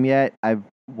game yet. I've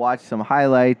watched some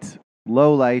highlights,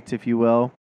 lowlights, if you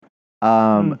will.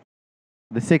 The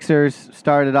Sixers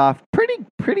started off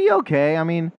pretty okay. I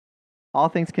mean, all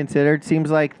things considered,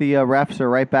 seems like the refs are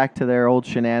right back to their old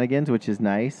shenanigans, which is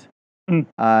nice.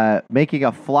 Making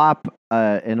a flop,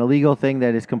 an illegal thing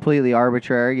that is completely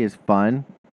arbitrary, is fun.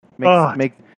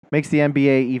 Makes the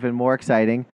NBA even more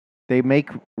exciting. They make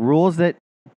rules that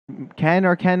can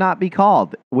or cannot be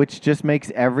called, which just makes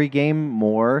every game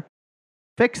more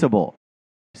fixable.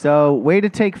 So, way to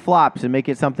take flops and make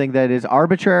it something that is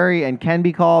arbitrary and can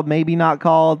be called, maybe not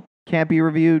called, can't be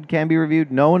reviewed, can be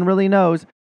reviewed. No one really knows.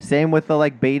 Same with the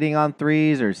like baiting on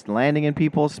threes or landing in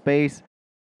people's space.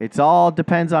 It's all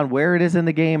depends on where it is in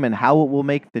the game and how it will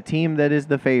make the team that is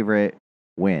the favorite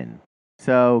win.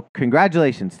 So,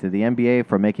 congratulations to the NBA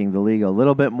for making the league a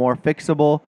little bit more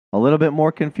fixable, a little bit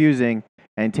more confusing,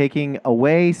 and taking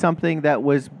away something that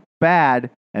was bad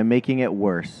and making it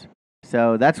worse.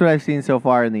 So that's what I've seen so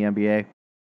far in the NBA.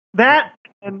 That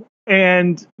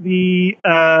and the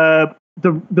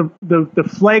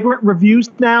flagrant reviews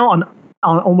now on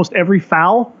almost every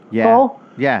foul call.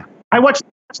 Yeah. I watched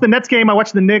the Nets game. I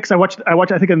watched the Knicks. I watched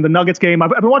I think in the Nuggets game. I've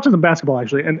been watching some basketball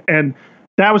actually, and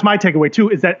that was my takeaway too.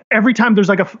 Is that every time there's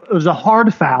a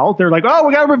hard foul, they're like, oh,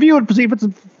 we got to review it to see if it's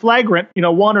a flagrant,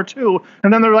 1 or 2,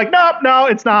 and then they're like, no,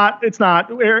 it's not.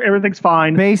 Everything's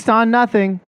fine. Based on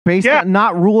nothing. Based on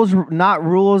not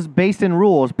rules based in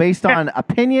rules, based on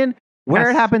opinion,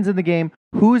 where it happens in the game,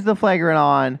 who's the flagrant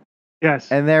on.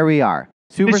 Yes. And there we are.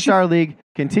 Superstar League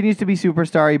continues to be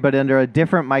superstar-y, but under a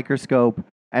different microscope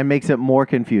and makes it more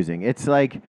confusing. It's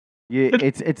like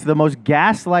it's the most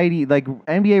gaslighty, like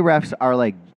NBA refs are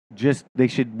like they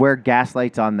should wear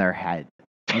gaslights on their head.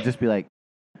 You just be like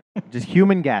just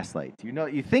human gaslights.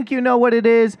 You think you know what it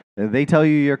is, they tell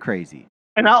you you're crazy.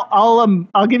 And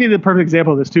I'll give you the perfect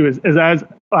example of this too. Is as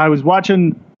I was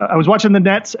watching the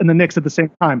Nets and the Knicks at the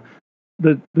same time.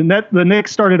 The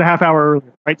Knicks started a half hour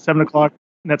earlier, right? 7:00.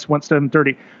 Nets went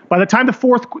 7:30. By the time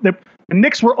the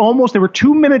Knicks were they were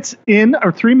 2 minutes in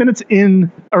or 3 minutes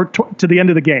in or to the end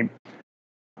of the game.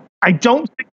 I don't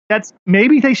think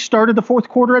maybe they started the fourth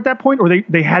quarter at that point, or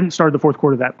they hadn't started the fourth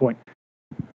quarter at that point.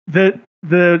 The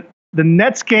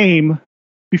Nets game.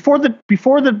 Before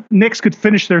the Knicks could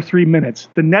finish their 3 minutes,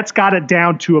 the Nets got it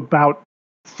down to about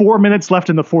 4 minutes left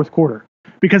in the fourth quarter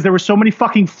because there were so many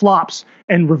fucking flops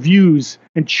and reviews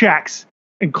and checks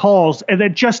and calls, and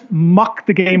it just mucked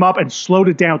the game up and slowed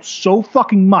it down so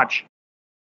fucking much.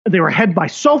 They were ahead by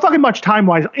so fucking much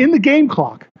time-wise in the game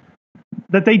clock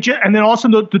that and then also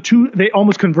the two, they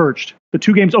almost converged. The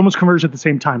two games almost converged at the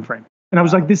same time frame. And I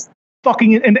was like, this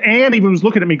fucking, and Ann even was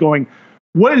looking at me going,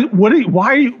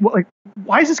 Why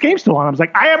is this game still on? I was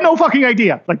like, I have no fucking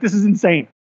idea. Like, this is insane.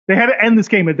 They had to end this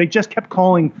game, and they just kept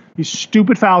calling these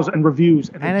stupid fouls and reviews.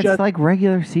 And it's like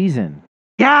regular season.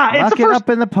 Yeah, it's the first up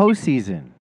in the postseason.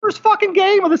 First fucking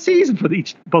game of the season for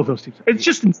both those teams. It's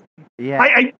just insane.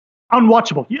 Yeah.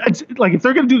 Unwatchable. It's like, if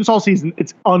they're going to do this all season,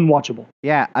 it's unwatchable.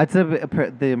 Yeah, that's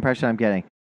the impression I'm getting.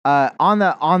 On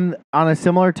a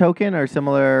similar token or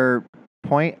similar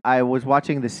point, I was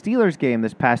watching the Steelers game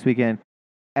this past weekend,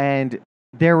 and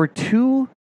there were two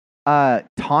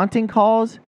taunting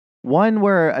calls. One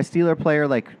where a Steeler player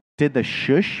like did the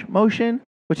shush motion,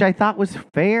 which I thought was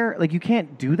fair. Like, you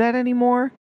can't do that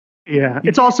anymore. Yeah,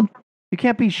 it's awesome. You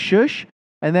can't be shush.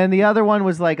 And then the other one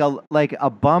was like a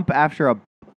bump after a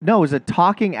no, it was a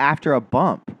talking after a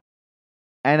bump.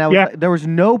 And there was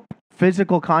no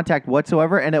physical contact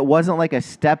whatsoever, and it wasn't like a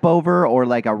step over or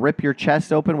like a rip your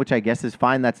chest open, which I guess is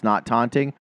fine. That's not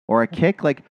taunting. Or a kick.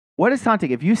 Like, what is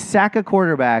taunting? If you sack a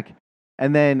quarterback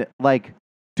and then like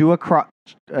do a crotch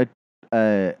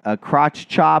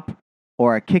chop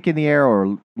or a kick in the air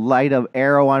or light an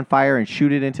arrow on fire and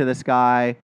shoot it into the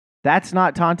sky, that's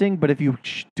not taunting. But if you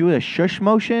do a shush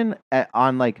motion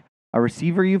on like a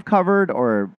receiver you've covered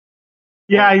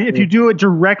if you do it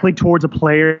directly towards a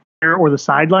player or the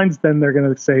sidelines, then they're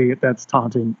going to say that's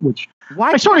taunting, which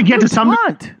why I sort of get to some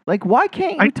taunt. Like, why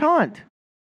can't you taunt?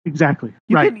 Exactly.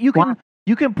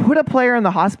 You can put a player in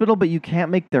the hospital, but you can't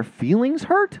make their feelings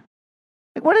hurt.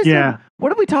 Like, what is it?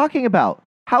 What are we talking about?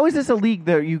 How is this a league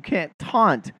that you can't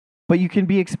taunt, but you can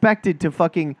be expected to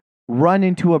fucking run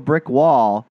into a brick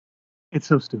wall? It's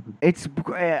so stupid.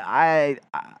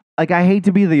 I hate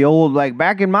to be the old, like,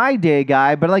 back in my day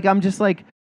guy, but like, I'm just like,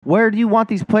 where do you want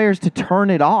these players to turn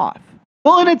it off?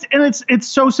 Well, and it's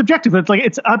so subjective. It's like,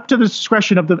 it's up to the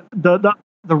discretion of the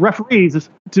referees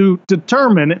to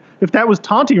determine if that was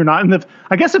taunting or not. And if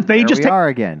they we are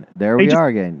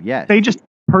again. Yes. They just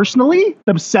personally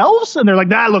themselves, and they're like,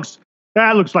 that looks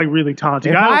like really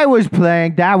taunting. If I was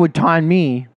playing, that would taunt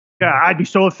me. Yeah, I'd be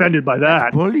so offended by that.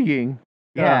 That's bullying.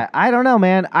 Yeah, I don't know,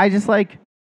 man. I just like,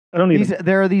 I don't even.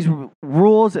 There are these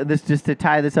rules, and this just to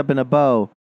tie this up in a bow.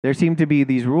 There seem to be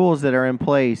these rules that are in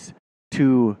place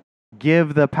to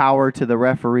give the power to the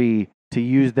referee to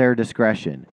use their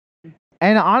discretion.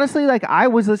 And honestly, like, I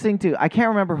was listening to, I can't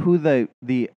remember who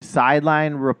the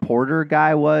sideline reporter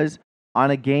guy was on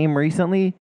a game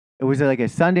recently. It was like a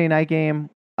Sunday night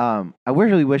game. I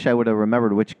really wish I would have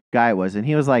remembered which guy it was. And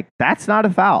he was like, that's not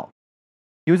a foul.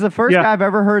 He was the first guy I've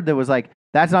ever heard that was like,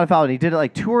 that's not a foul. And he did it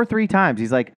like 2 or 3 times.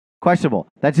 He's like, questionable.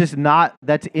 That's just not,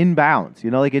 that's inbounds.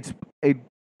 You know, like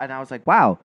and I was like,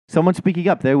 wow, someone's speaking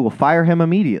up. They will fire him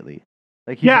immediately.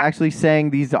 Like, he's actually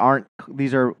saying they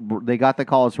got the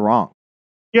calls wrong.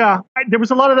 Yeah, there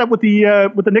was a lot of that with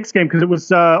the Knicks game, because it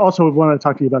was also I wanted to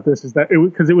talk to you about this, is that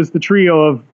because it was the trio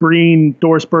of Breen,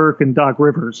 Dorsberg, and Doc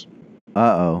Rivers.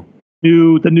 The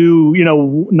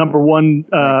new number one.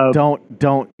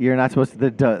 Don't you're not supposed to.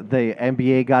 The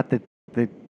NBA got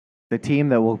the team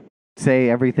that will say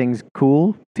everything's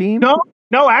cool team.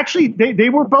 No, actually, they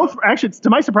were both, actually, to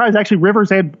my surprise, actually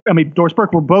Rivers and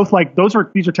Dorsberg were both like, these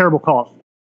are terrible calls.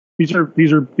 These are bad.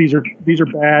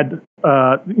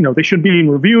 They shouldn't be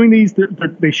reviewing these.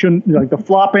 They shouldn't, like, the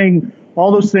flopping,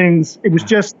 all those things. It was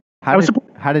just. How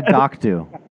did Doc do?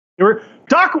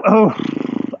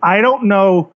 I don't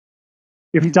know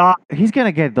if Doc. He's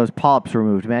gonna get those polyps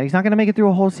removed, man. He's not gonna make it through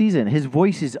a whole season. His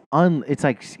voice is it's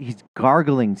like he's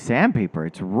gargling sandpaper.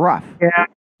 It's rough. Yeah,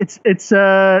 it's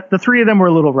the three of them were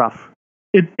a little rough.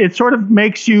 It sort of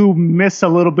makes you miss a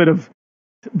little bit of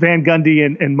Van Gundy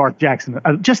and Mark Jackson,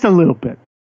 just a little bit.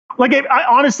 Like,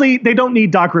 honestly, they don't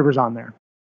need Doc Rivers on there.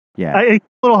 Yeah, it's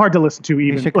a little hard to listen to.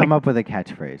 Even he should come up with a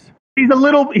catchphrase.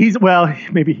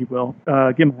 Maybe he will.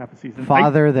 Give him half a season.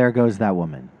 Father, there goes that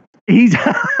woman. He's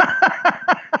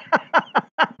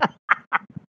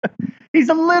he's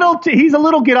a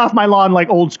little get off my lawn, like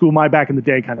old school, my back in the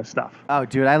day kind of stuff. Oh,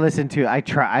 dude, I listened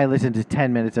to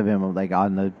 10 minutes of him, like,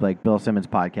 on the Bill Simmons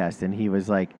podcast, and he was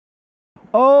like,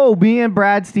 "Oh, me and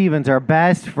Brad Stevens are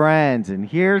best friends, and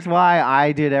here's why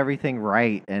I did everything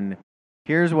right, and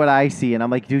here's what I see." And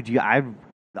I'm like, dude,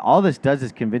 all this does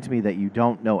is convince me that you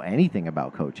don't know anything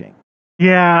about coaching.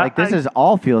 Yeah, like, this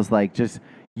all feels like just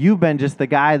you've been just the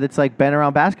guy that's like been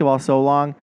around basketball so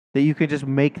long that you could just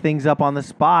make things up on the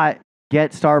spot,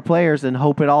 get star players, and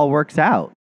hope it all works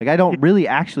out. Like, I don't really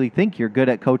actually think you're good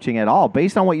at coaching at all,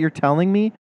 based on what you're telling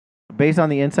me, based on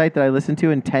the insight that I listened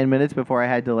to in 10 minutes before I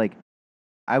had to, like,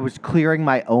 I was clearing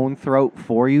my own throat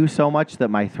for you so much that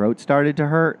my throat started to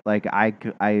hurt. Like,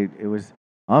 it was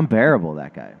unbearable,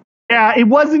 that guy. Yeah, it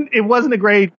wasn't a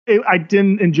great. I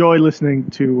didn't enjoy listening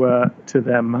to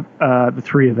them, the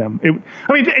three of them.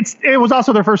 It was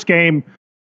also their first game.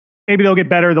 Maybe they'll get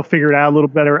better. They'll figure it out a little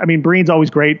better. I mean, Breen's always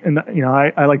great, and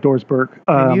I like Doris Burke.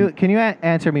 Can you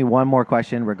answer me one more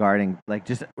question regarding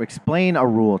just explain a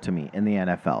rule to me in the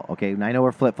NFL? Okay, and I know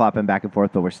we're flip flopping back and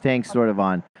forth, but we're staying sort of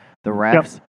on the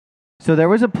refs. Yep. So there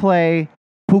was a play.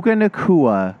 Puka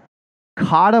Nacua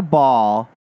caught a ball,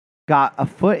 got a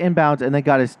foot inbounds, and then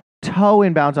got his toe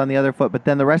inbounds on the other foot, but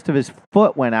then the rest of his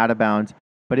foot went out of bounds,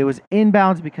 but it was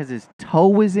inbounds because his toe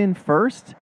was in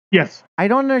first? Yes. I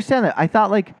don't understand that. I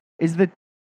thought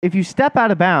if you step out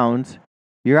of bounds,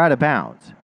 you're out of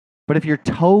bounds. But if your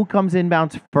toe comes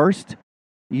inbounds first,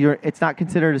 it's not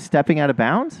considered a stepping out of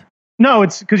bounds? No,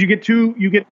 it's because you get two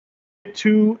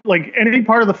any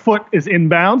part of the foot is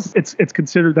inbounds, it's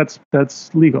considered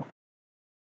that's legal.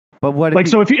 But what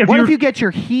if you get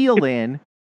your heel in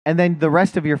and then the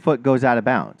rest of your foot goes out of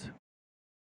bounds?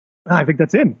 I think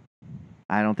that's in.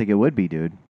 I don't think it would be,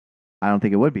 dude. I don't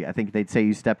think it would be. I think they'd say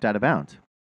you stepped out of bounds.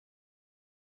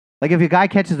 Like if a guy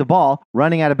catches the ball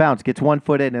running out of bounds, gets one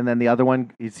foot in, and then the other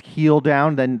one is heel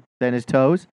down, then his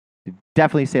toes,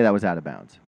 definitely say that was out of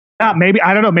bounds. Maybe,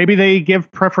 I don't know. Maybe they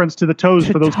give preference to the toes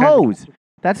for those toes.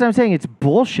 That's what I'm saying. It's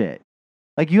bullshit.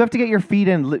 Like you have to get your feet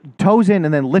in, toes in,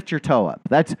 and then lift your toe up.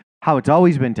 That's how it's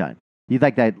always been done. You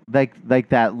like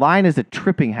that line is a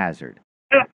tripping hazard.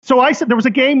 So I said there was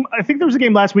a game. I think there was a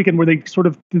game last weekend where they sort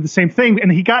of did the same thing,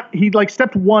 and he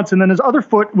stepped once, and then his other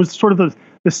foot was sort of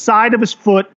the side of his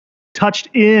foot touched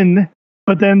in,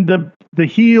 but then the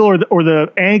heel or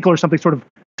the ankle or something sort of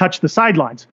touched the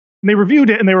sidelines. And they reviewed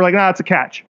it, and they were like, it's a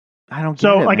catch. I don't.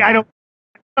 Get it, man. I don't.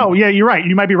 Oh yeah, you're right.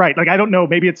 You might be right. I don't know.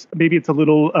 Maybe it's a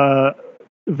little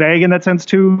vague in that sense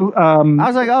too. I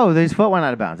was like, his foot went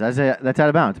out of bounds. That's out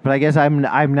of bounds. But I guess I'm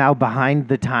now behind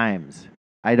the times.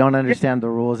 I don't understand the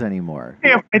rules anymore.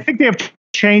 Yeah, I think they have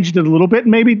changed it a little bit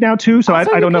maybe now too. So I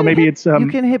don't know. Maybe it's you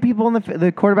can hit people in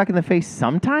the quarterback in the face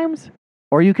sometimes,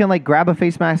 or you can grab a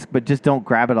face mask but just don't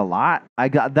grab it a lot. I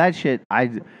got that shit. I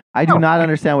do not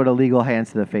understand what illegal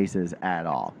hands to the face is at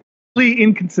all. Really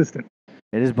inconsistent.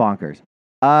 It is bonkers.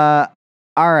 All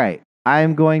right.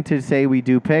 I'm going to say we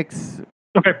do picks.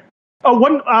 Okay. Oh,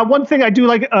 one thing I do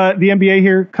like the NBA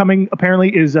here coming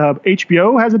apparently is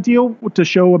HBO has a deal to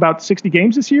show about 60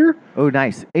 games this year. Oh,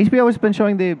 nice. HBO has been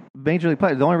showing the Major League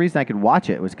players. The only reason I could watch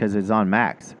it was because it's on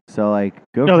Max. So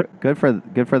good for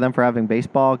them for having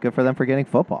baseball. Good for them for getting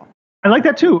football. I like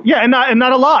that too. Yeah, and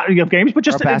not a lot of games, but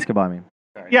just basketball. I mean.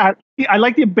 Sorry. Yeah, I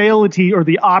like the ability or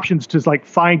the options to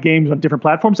find games on different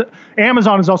platforms.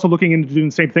 Amazon is also looking into doing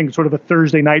the same thing, sort of a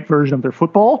Thursday night version of their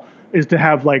football, is to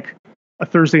have a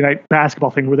Thursday night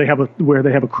basketball thing where they have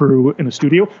a crew in a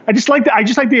studio. I like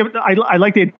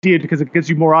the idea because it gives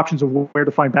you more options of where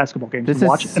to find basketball games to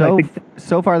watch.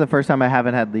 So far the first time I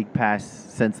haven't had League Pass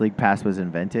since League Pass was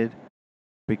invented,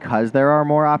 because there are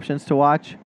more options to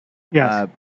watch. Yes.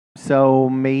 So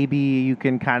maybe you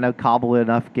can kind of cobble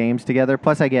enough games together.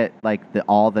 Plus, I get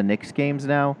all the Knicks games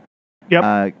now.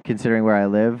 Yep. Considering where I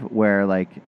live,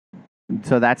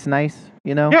 so that's nice,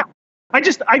 Yeah.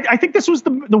 I think this was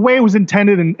the way it was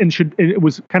intended and it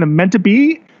was kind of meant to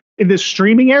be in this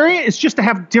streaming area. It's just to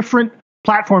have different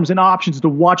platforms and options to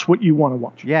watch what you want to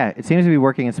watch. Yeah, it seems to be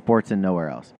working in sports and nowhere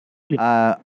else.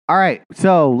 Yeah. All right.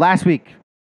 So last week,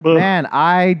 man,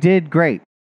 I did great.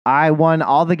 I won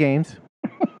all the games.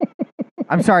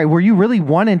 I'm sorry, were you really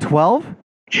 1-12?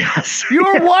 Yes. You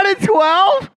were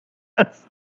 1-12? Yes.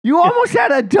 You almost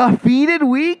had a defeated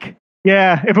week?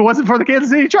 Yeah, if it wasn't for the Kansas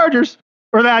City Chargers.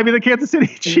 Or the Kansas City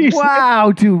Chiefs.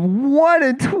 Wow, dude,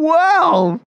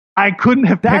 1-12. I couldn't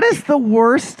have That is the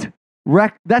worst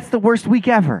that's the worst week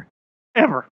ever.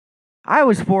 Ever. I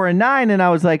was 4-9 and I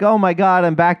was like, oh my God,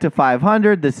 I'm back to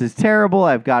 500. This is terrible.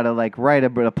 I've got to write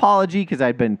an apology because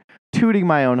I'd been tooting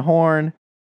my own horn.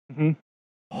 Mm-hmm.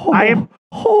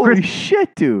 Holy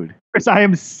shit, dude. Chris, I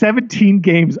am 17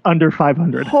 games under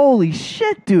 500. Holy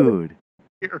shit, dude.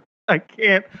 I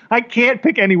can't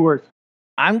pick any worse.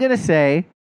 I'm gonna say,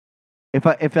 I'm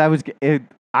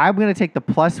gonna take the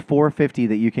plus 450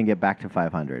 that you can get back to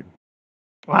 500.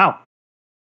 Wow,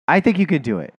 I think you could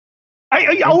do it.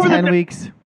 Over 10 weeks.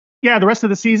 Yeah, the rest of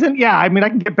the season. Yeah, I mean, I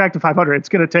can get back to 500. I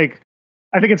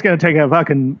think it's gonna take a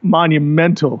fucking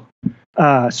monumental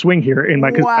swing here in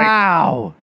my.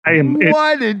 Wow, I am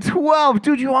 1-12,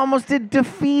 dude. You almost did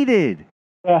defeated.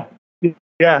 Yeah.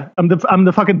 Yeah, I'm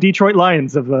the fucking Detroit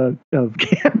Lions of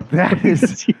camp.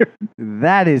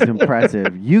 That is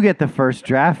impressive. You get the first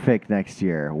draft pick next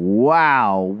year.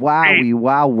 Wow, wowie,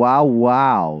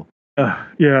 wow.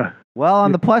 Yeah. Well,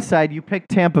 on the plus side, you picked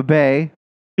Tampa Bay.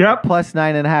 Yep. Plus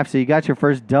 9.5. So you got your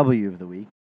first W of the week.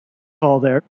 All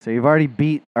there. So you've already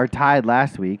beat or tied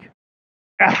last week.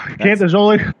 There's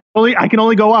only I can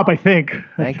only go up, I think.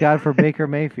 Thank God for Baker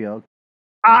Mayfield.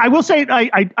 I will say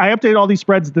I updated all these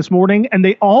spreads this morning, and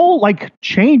they all like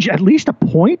change at least a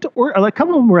point, or like a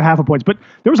couple of them were half a point. But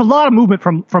there was a lot of movement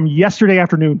from yesterday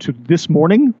afternoon to this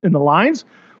morning in the lines,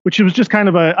 which was just kind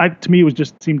of to me it was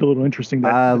just seemed a little interesting.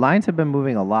 That lines have been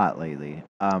moving a lot lately.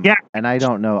 Yeah, and I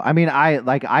don't know. I mean,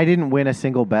 I didn't win a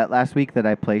single bet last week that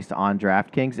I placed on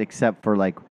DraftKings, except for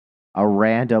like a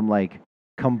random like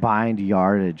combined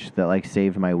yardage that like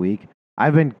saved my week.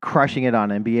 I've been crushing it on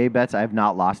NBA bets. I've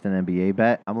not lost an NBA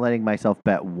bet. I'm letting myself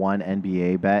bet one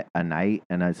NBA bet a night,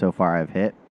 and so far I've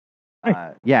hit.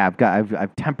 Yeah,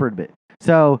 I've tempered it.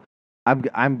 So I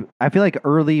feel like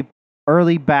early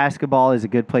basketball is a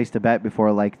good place to bet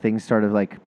before like things sort of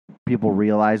like people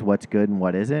realize what's good and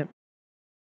what isn't.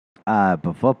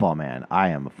 But football, man, I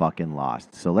am fucking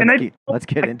lost. So let's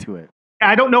get into it.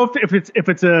 I don't know if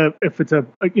it's a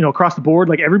across the board,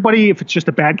 like everybody, if it's just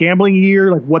a bad gambling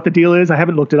year, like what the deal is. I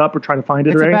haven't looked it up or tried to find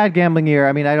it. It's a bad gambling year.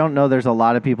 I mean, I don't know. There's a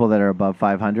lot of people that are above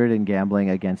 500 in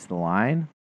gambling against the line.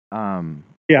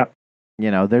 Yeah.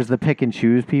 There's the pick and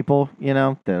choose people,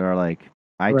 that are like,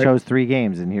 I chose 3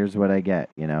 games and here's what I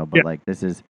get, but like this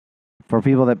is for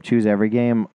people that choose every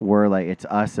game. We're like, it's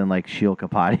us and like Sheil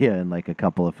Kapadia and like a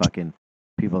couple of fucking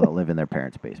people that live in their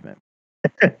parents' basement.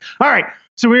 All right.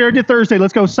 So we already did Thursday.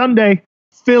 Let's go Sunday.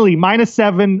 Philly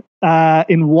 -7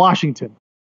 in Washington.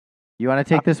 You want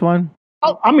to take this one?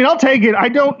 I'll take it. I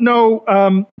don't know.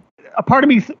 A part of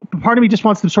me just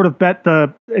wants to sort of bet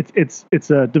it's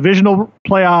a divisional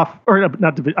playoff or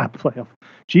not playoff.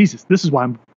 Jesus, this is why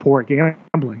I'm poor at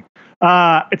gambling.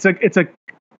 It's a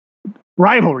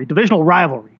rivalry, divisional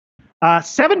rivalry.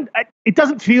 7. It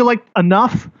doesn't feel like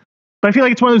enough. But I feel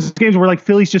like it's one of those games where like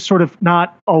Philly's just sort of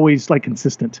not always like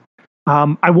consistent.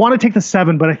 I want to take the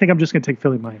 7, but I think I'm just going to take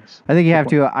Philly minus. I think you have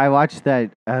to. I watched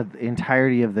that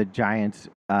entirety of the Giants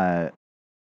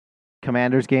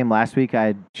Commanders game last week. I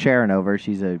had Sharon over.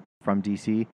 She's from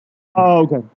DC. Oh,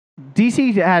 okay.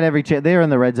 DC had every chance. They were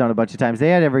in the red zone a bunch of times. They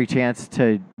had every chance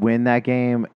to win that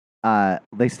game.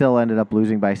 They still ended up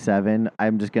losing by 7.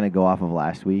 I'm just going to go off of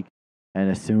last week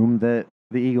and assume that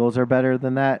the Eagles are better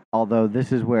than that, although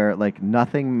this is where like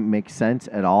nothing makes sense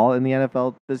at all in the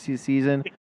NFL this season.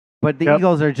 But the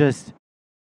Eagles are just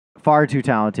far too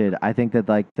talented. I think that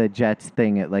like the Jets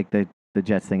thing, like the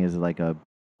Jets thing is like a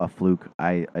fluke.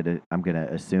 I'm gonna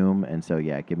assume, and so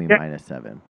give me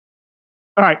 -7.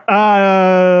 All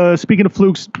right. Speaking of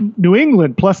flukes, New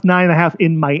England +9.5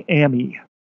 in Miami.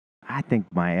 I think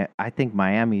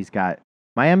Miami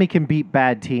can beat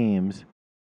bad teams.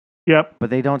 Yep. But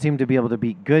they don't seem to be able to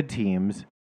beat good teams.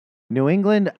 New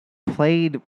England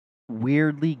played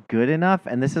weirdly good enough,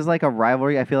 and this is like a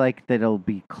rivalry. I feel like that it'll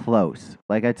be close.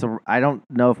 Like I don't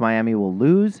know if Miami will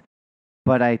lose,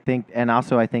 but I think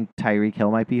Tyreek Hill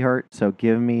might be hurt. So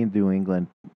give me New England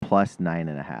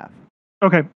 +9.5.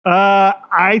 Okay.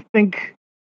 I think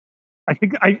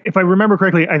if I remember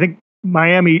correctly, I think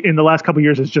Miami in the last couple of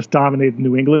years has just dominated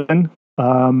New England.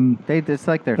 It's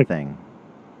like their thing.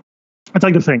 It's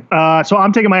like the thing. So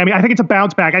I'm taking Miami. I think it's a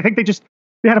bounce back. I think they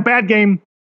had a bad game.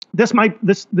 They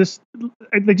just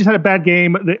had a bad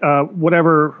game.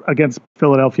 Whatever against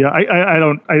Philadelphia. I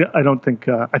don't think.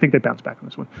 I think they bounce back on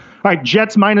this one. All right,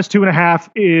 Jets -2.5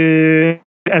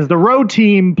 as the road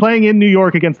team playing in New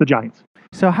York against the Giants.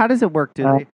 So how does it work?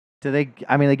 Do they?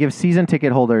 I mean, they give season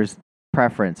ticket holders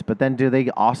preference, but then do they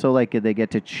also they get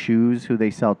to choose who they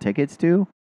sell tickets to?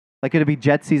 Like, could it be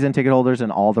Jets season ticket holders and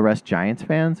all the rest Giants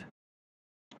fans?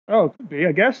 Oh, it could be,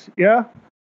 I guess. Yeah.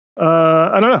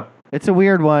 I don't know. It's a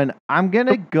weird one. I'm going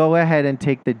to go ahead and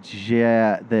take is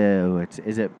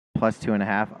it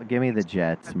 +2.5? Give me the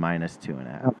Jets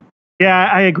 -2.5. Yeah,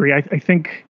 I agree. I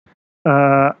think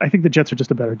the Jets are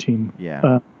just a better team.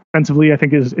 Yeah. Offensively, I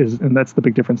think is and that's the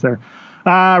big difference there.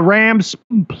 Rams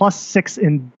 +6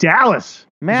 in Dallas.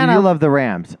 Man, I love the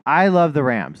Rams. I love the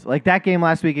Rams. Like that game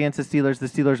last week against the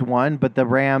Steelers won, but that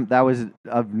was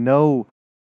of no.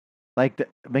 Like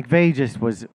McVay just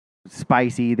was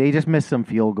spicy. They just missed some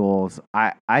field goals.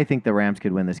 I think the Rams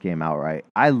could win this game outright.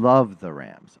 I love the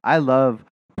Rams. I love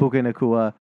Puka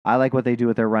Nacua. I like what they do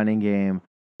with their running game.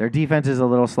 Their defense is a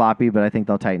little sloppy, but I think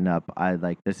they'll tighten up. I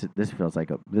like this. This feels like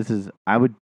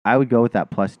I would go with that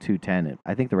 +210.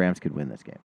 I think the Rams could win this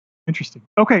game. Interesting.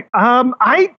 Okay. I'm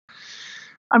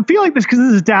feeling this because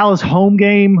this is Dallas home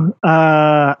game.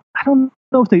 I don't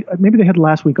know if maybe they had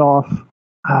last week off.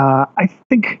 I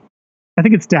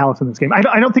think it's Dallas in this game.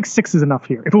 I don't think 6 is enough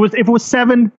here. If it was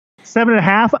 7,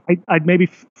 7.5. I'd maybe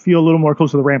feel a little more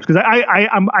close to the Rams because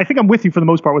I think I'm with you for the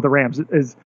most part with the Rams.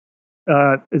 Is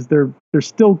they're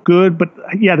still good, but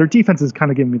yeah, their defense is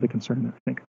kind of giving me the concern there. I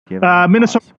think.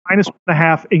 Minnesota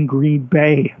 -1.5 in Green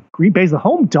Bay. Green Bay's the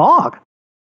home dog.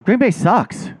 Green Bay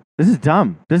sucks. This is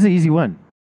dumb. This is an easy one.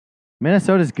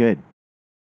 Minnesota's good.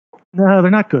 No, they're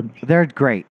not good. They're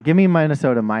great. Give me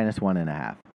Minnesota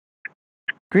 -1.5.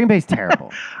 Green Bay's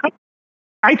terrible.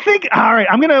 I think. All right,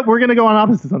 we're gonna go on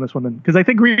opposites on this one then, because I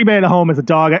think Green Bay at home is a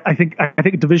dog. I think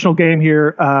a divisional game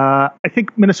here. I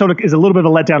think Minnesota is a little bit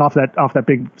of a letdown off that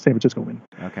big San Francisco win.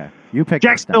 Okay, you pick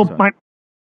Jacksonville.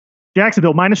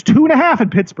 Jacksonville -2.5 in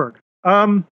Pittsburgh.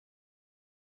 I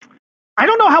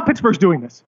don't know how Pittsburgh's doing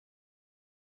this.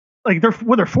 Like they're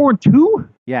 4-2.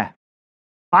 Yeah.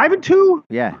 5-2.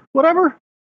 Yeah. Whatever.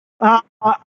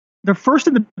 They're first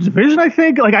in the division, I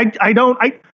think. Like I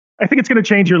think it's going to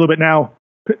change here a little bit now.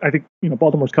 I think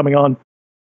Baltimore's coming on.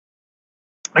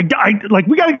 We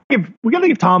gotta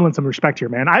give Tomlin some respect here,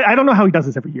 man. I don't know how he does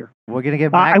this every year. We're gonna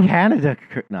give Matt Canada.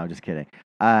 No, just kidding.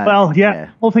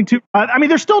 Whole thing too.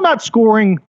 They're still not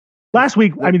scoring. Last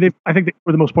week, I think they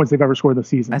were the most points they've ever scored this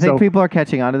season. I think people are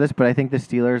catching on to this, but I think the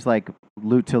Steelers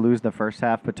to lose the first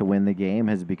half, but to win the game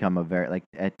has become a very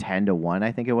at 10-1.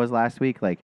 I think it was last week.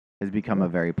 Has become a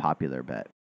very popular bet.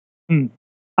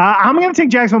 I'm going to take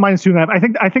Jacksonville -2.5.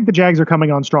 I think the Jags are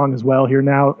coming on strong as well here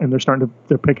now, and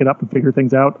they're pick it up and figure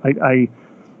things out. I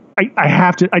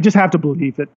just have to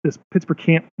believe that this Pittsburgh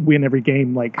can't win every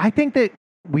game. I think that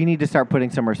we need to start putting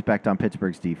some respect on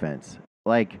Pittsburgh's defense.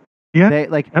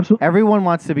 Absolutely. Everyone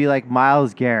wants to be like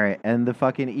Myles Garrett and the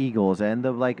fucking Eagles and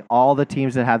all the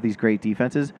teams that have these great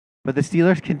defenses, but the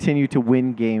Steelers continue to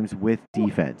win games with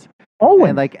defense.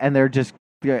 And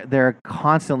they're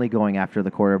constantly going after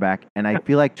the quarterback, and I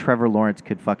feel like Trevor Lawrence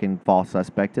could fucking fall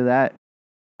suspect to that.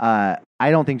 I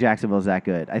don't think Jacksonville's that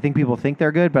good. I think people think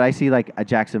they're good, but I see a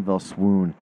Jacksonville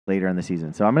swoon later in the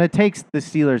season. So I'm going to take the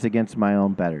Steelers against my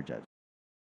own better judge.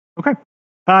 Okay.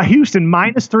 Houston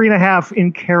 -3.5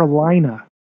 in Carolina.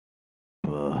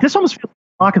 This almost feels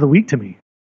like lock of the week to me.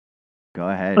 Go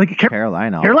ahead.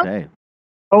 Carolina all day.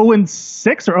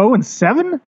 0-6 or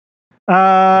 0-7.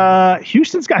 I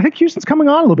think Houston's coming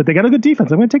on a little bit. They got a good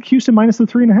defense. I'm going to take Houston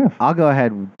 -3.5. I'll go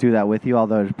ahead and do that with you,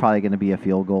 although it's probably going to be a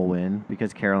field goal win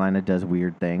because Carolina does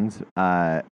weird things.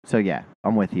 So yeah,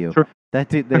 I'm with you. Sure.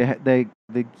 The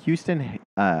Houston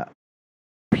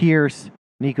Pierce,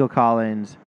 Nico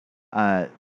Collins,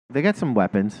 they got some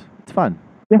weapons. It's fun.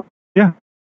 Yeah.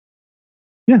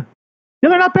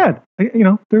 They're not bad.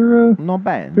 They're not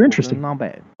bad. They're interesting. Not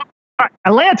bad. All right,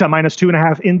 Atlanta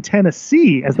 -2.5 in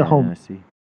Tennessee as the home. Tennessee.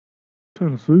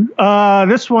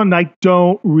 This one I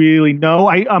don't really know.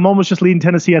 I'm almost just leading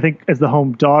Tennessee, I think, as the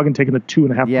home dog and taking the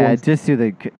 2.5 points. Yeah, just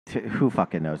do who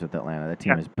fucking knows with Atlanta? That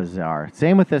team is bizarre.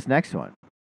 Same with this next one.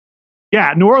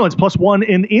 Yeah, New Orleans +1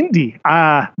 in Indy.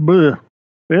 I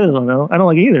don't know. I don't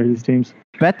like either of these teams.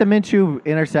 Bet the Minshew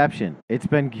interception. It's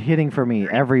been hitting for me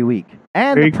every week.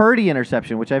 And the Purdy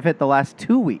interception, which I've hit the last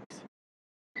 2 weeks.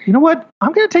 You know what?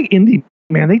 I'm going to take Indy,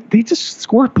 man. They just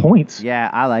score points. Yeah,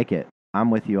 I like it.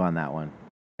 I'm with you on that one.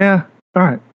 Yeah. All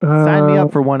right. Sign me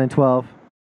up for 1-12. All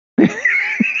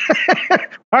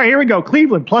right, here we go.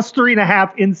 Cleveland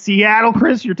 +3.5 in Seattle.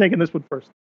 Chris, you're taking this one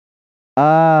first.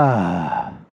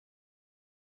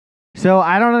 So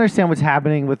I don't understand what's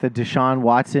happening with the Deshaun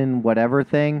Watson whatever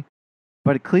thing,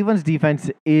 but Cleveland's defense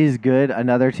is good.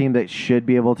 Another team that should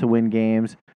be able to win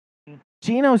games.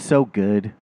 Geno's so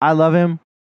good. I love him.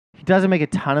 He doesn't make a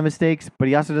ton of mistakes, but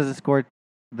he also doesn't score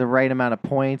the right amount of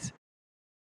points.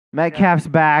 Metcalf's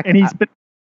back. And he's been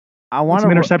some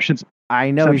interceptions.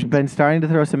 I know he's been starting to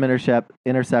throw some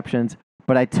interceptions,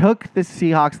 but I took the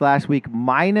Seahawks last week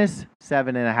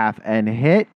 -7.5 and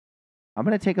hit. I'm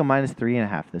going to take a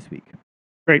 -3.5 this week.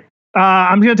 Great.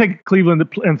 I'm going to take Cleveland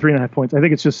and 3.5 points. I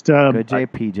think it's just good.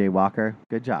 PJ Walker.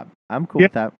 Good job. I'm cool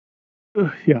with that.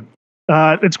 Yeah.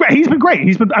 It's great. He's been great. He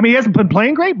hasn't been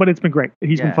playing great, but it's been great.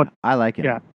 He's been fun. I like it.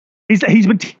 Yeah. He's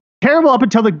been terrible up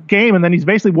until the game, and then he's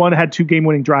basically had 2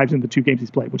 game-winning drives in the 2 games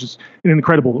he's played, which is an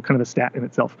incredible kind of a stat in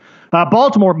itself.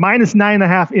 Baltimore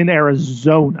 -9.5 in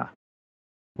Arizona.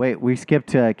 Wait, we skipped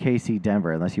to KC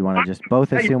Denver, unless you want to just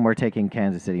both assume we're taking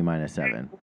Kansas City -7.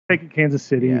 Taking Kansas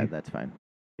City. Yeah, that's fine.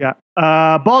 Yeah.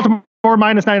 Baltimore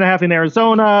 -9.5 in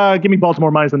Arizona. Give me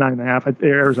Baltimore -9.5.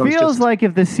 Arizona feels like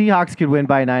if the Seahawks could win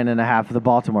by 9.5, the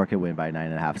Baltimore could win by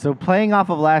 9.5. So playing off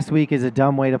of last week is a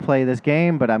dumb way to play this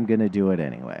game, but I'm going to do it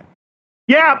anyway.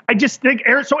 Yeah, I just think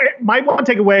my one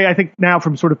takeaway, I think now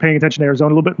from sort of paying attention to Arizona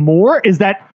a little bit more is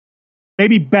that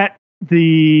maybe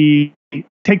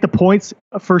take the points,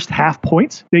 first half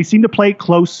points. They seem to play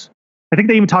close I think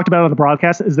they even talked about it on the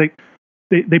broadcast, is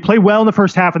they play well in the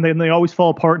first half and then they always fall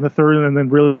apart in the third and then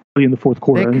really in the fourth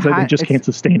quarter. And they just can't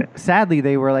sustain it. Sadly,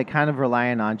 they were like kind of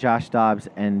relying on Josh Dobbs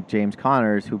and James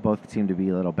Connors, who both seem to be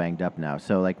a little banged up now.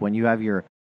 So like when you have your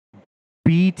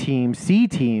B team, C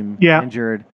team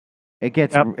injured, it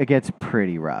gets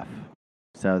pretty rough.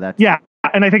 So that's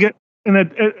and I think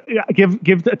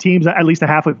give the teams at least a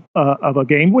half of a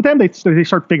game with them. They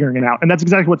start figuring it out, and that's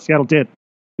exactly what Seattle did,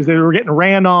 because they were getting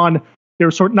ran on. They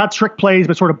were sort of not trick plays,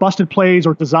 but sort of busted plays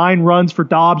or design runs for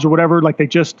Dobbs or whatever. Like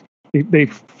they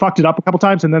fucked it up a couple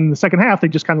times, and then in the second half they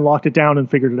just kind of locked it down and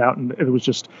figured it out. And it was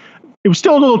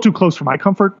still a little too close for my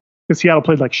comfort, because Seattle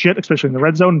played like shit, especially in the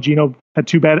red zone. Geno had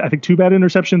two bad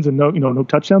interceptions and no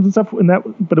touchdowns and stuff in that.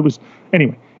 But I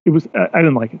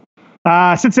didn't like it.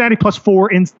 Cincinnati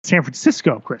 +4 in San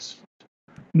Francisco, Chris.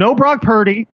 No Brock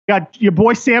Purdy. Got your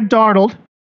boy Sam Darnold.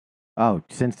 Oh,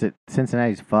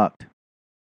 Cincinnati's fucked.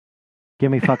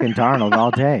 Give me fucking Darnold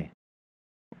all day.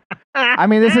 I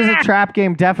mean, this is a trap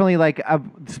game. Definitely, like,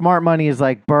 smart money is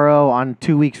like Burrow on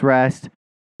 2 weeks rest.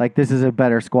 Like, this is a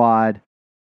better squad.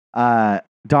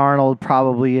 Darnold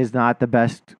probably is not the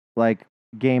best, like,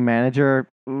 game manager.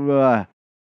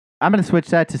 I'm going to switch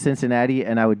that to Cincinnati,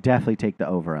 and I would definitely take the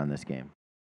over on this game.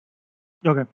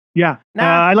 Okay. Yeah.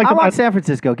 I want San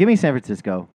Francisco. Give me San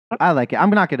Francisco. I like it.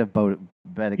 I'm not going to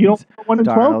bet against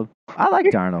Darnold. I like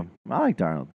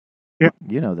Darnold. Yeah.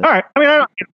 You know that. All right. I mean,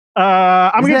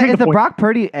 I'm going to take the Brock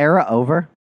Purdy era over?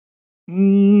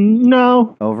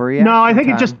 No. Over yet? No, I think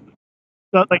it just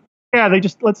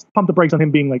let's pump the brakes on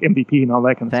him being like MVP and all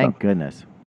that kind of stuff. Thank goodness.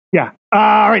 Yeah.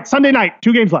 All right. Sunday night,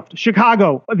 2 games left.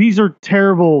 Chicago. These are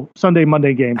terrible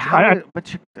Monday games.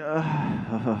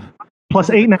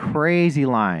 +8.5. Crazy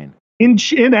line in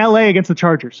LA against the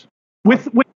Chargers with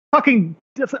fucking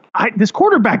this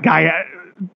quarterback guy,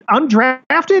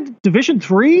 undrafted, Division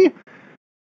III.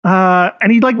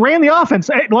 And he like ran the offense.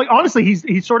 Like honestly,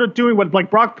 he's sort of doing what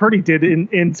like Brock Purdy did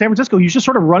in San Francisco. He's just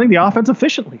sort of running the offense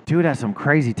efficiently. Dude has some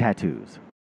crazy tattoos.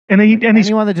 And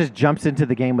anyone that just jumps into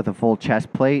the game with a full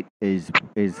chest plate is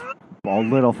a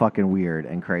little fucking weird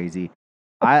and crazy.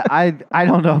 I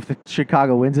don't know if the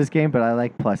Chicago wins this game, but I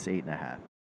like +8.5.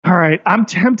 All right, I'm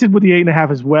tempted with the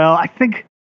 8.5 as well. I think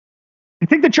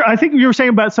you were saying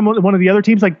about one of the other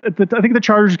teams. Like I think the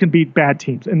Chargers can beat bad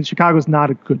teams, and Chicago's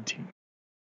not a good team.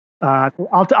 I'll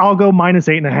go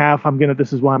 -8.5.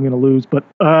 This is why I'm gonna lose. But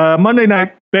Monday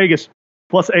night, Vegas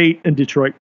 +8 in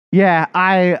Detroit.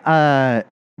 Yeah,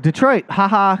 Detroit.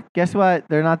 Haha. Guess what?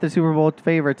 They're not the Super Bowl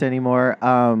favorites anymore.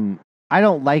 I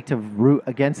don't like to root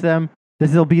against them.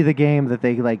 This will be the game that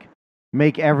they like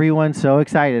make everyone so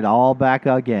excited all back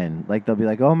again. Like they'll be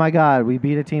like, "Oh my God, we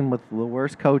beat a team with the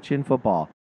worst coach in football."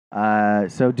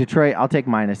 So Detroit, I'll take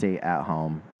 -8 at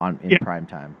home in prime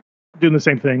time. Doing the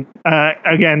same thing.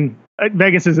 Again,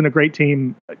 Vegas isn't a great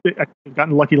team. I've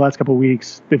gotten lucky the last couple of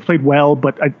weeks. They've played well,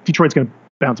 but Detroit's going to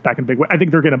bounce back in a big way. I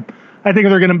think they're going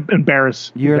to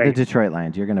embarrass. You're Vegas. The Detroit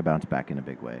Lions. You're going to bounce back in a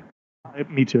big way.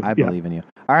 Me too. I believe in you.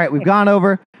 All right, we've gone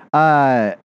over.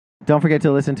 Don't forget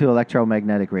to listen to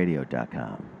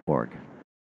electromagneticradio.com.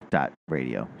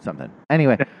 .radio something.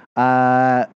 Anyway,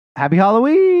 happy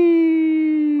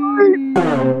Halloween.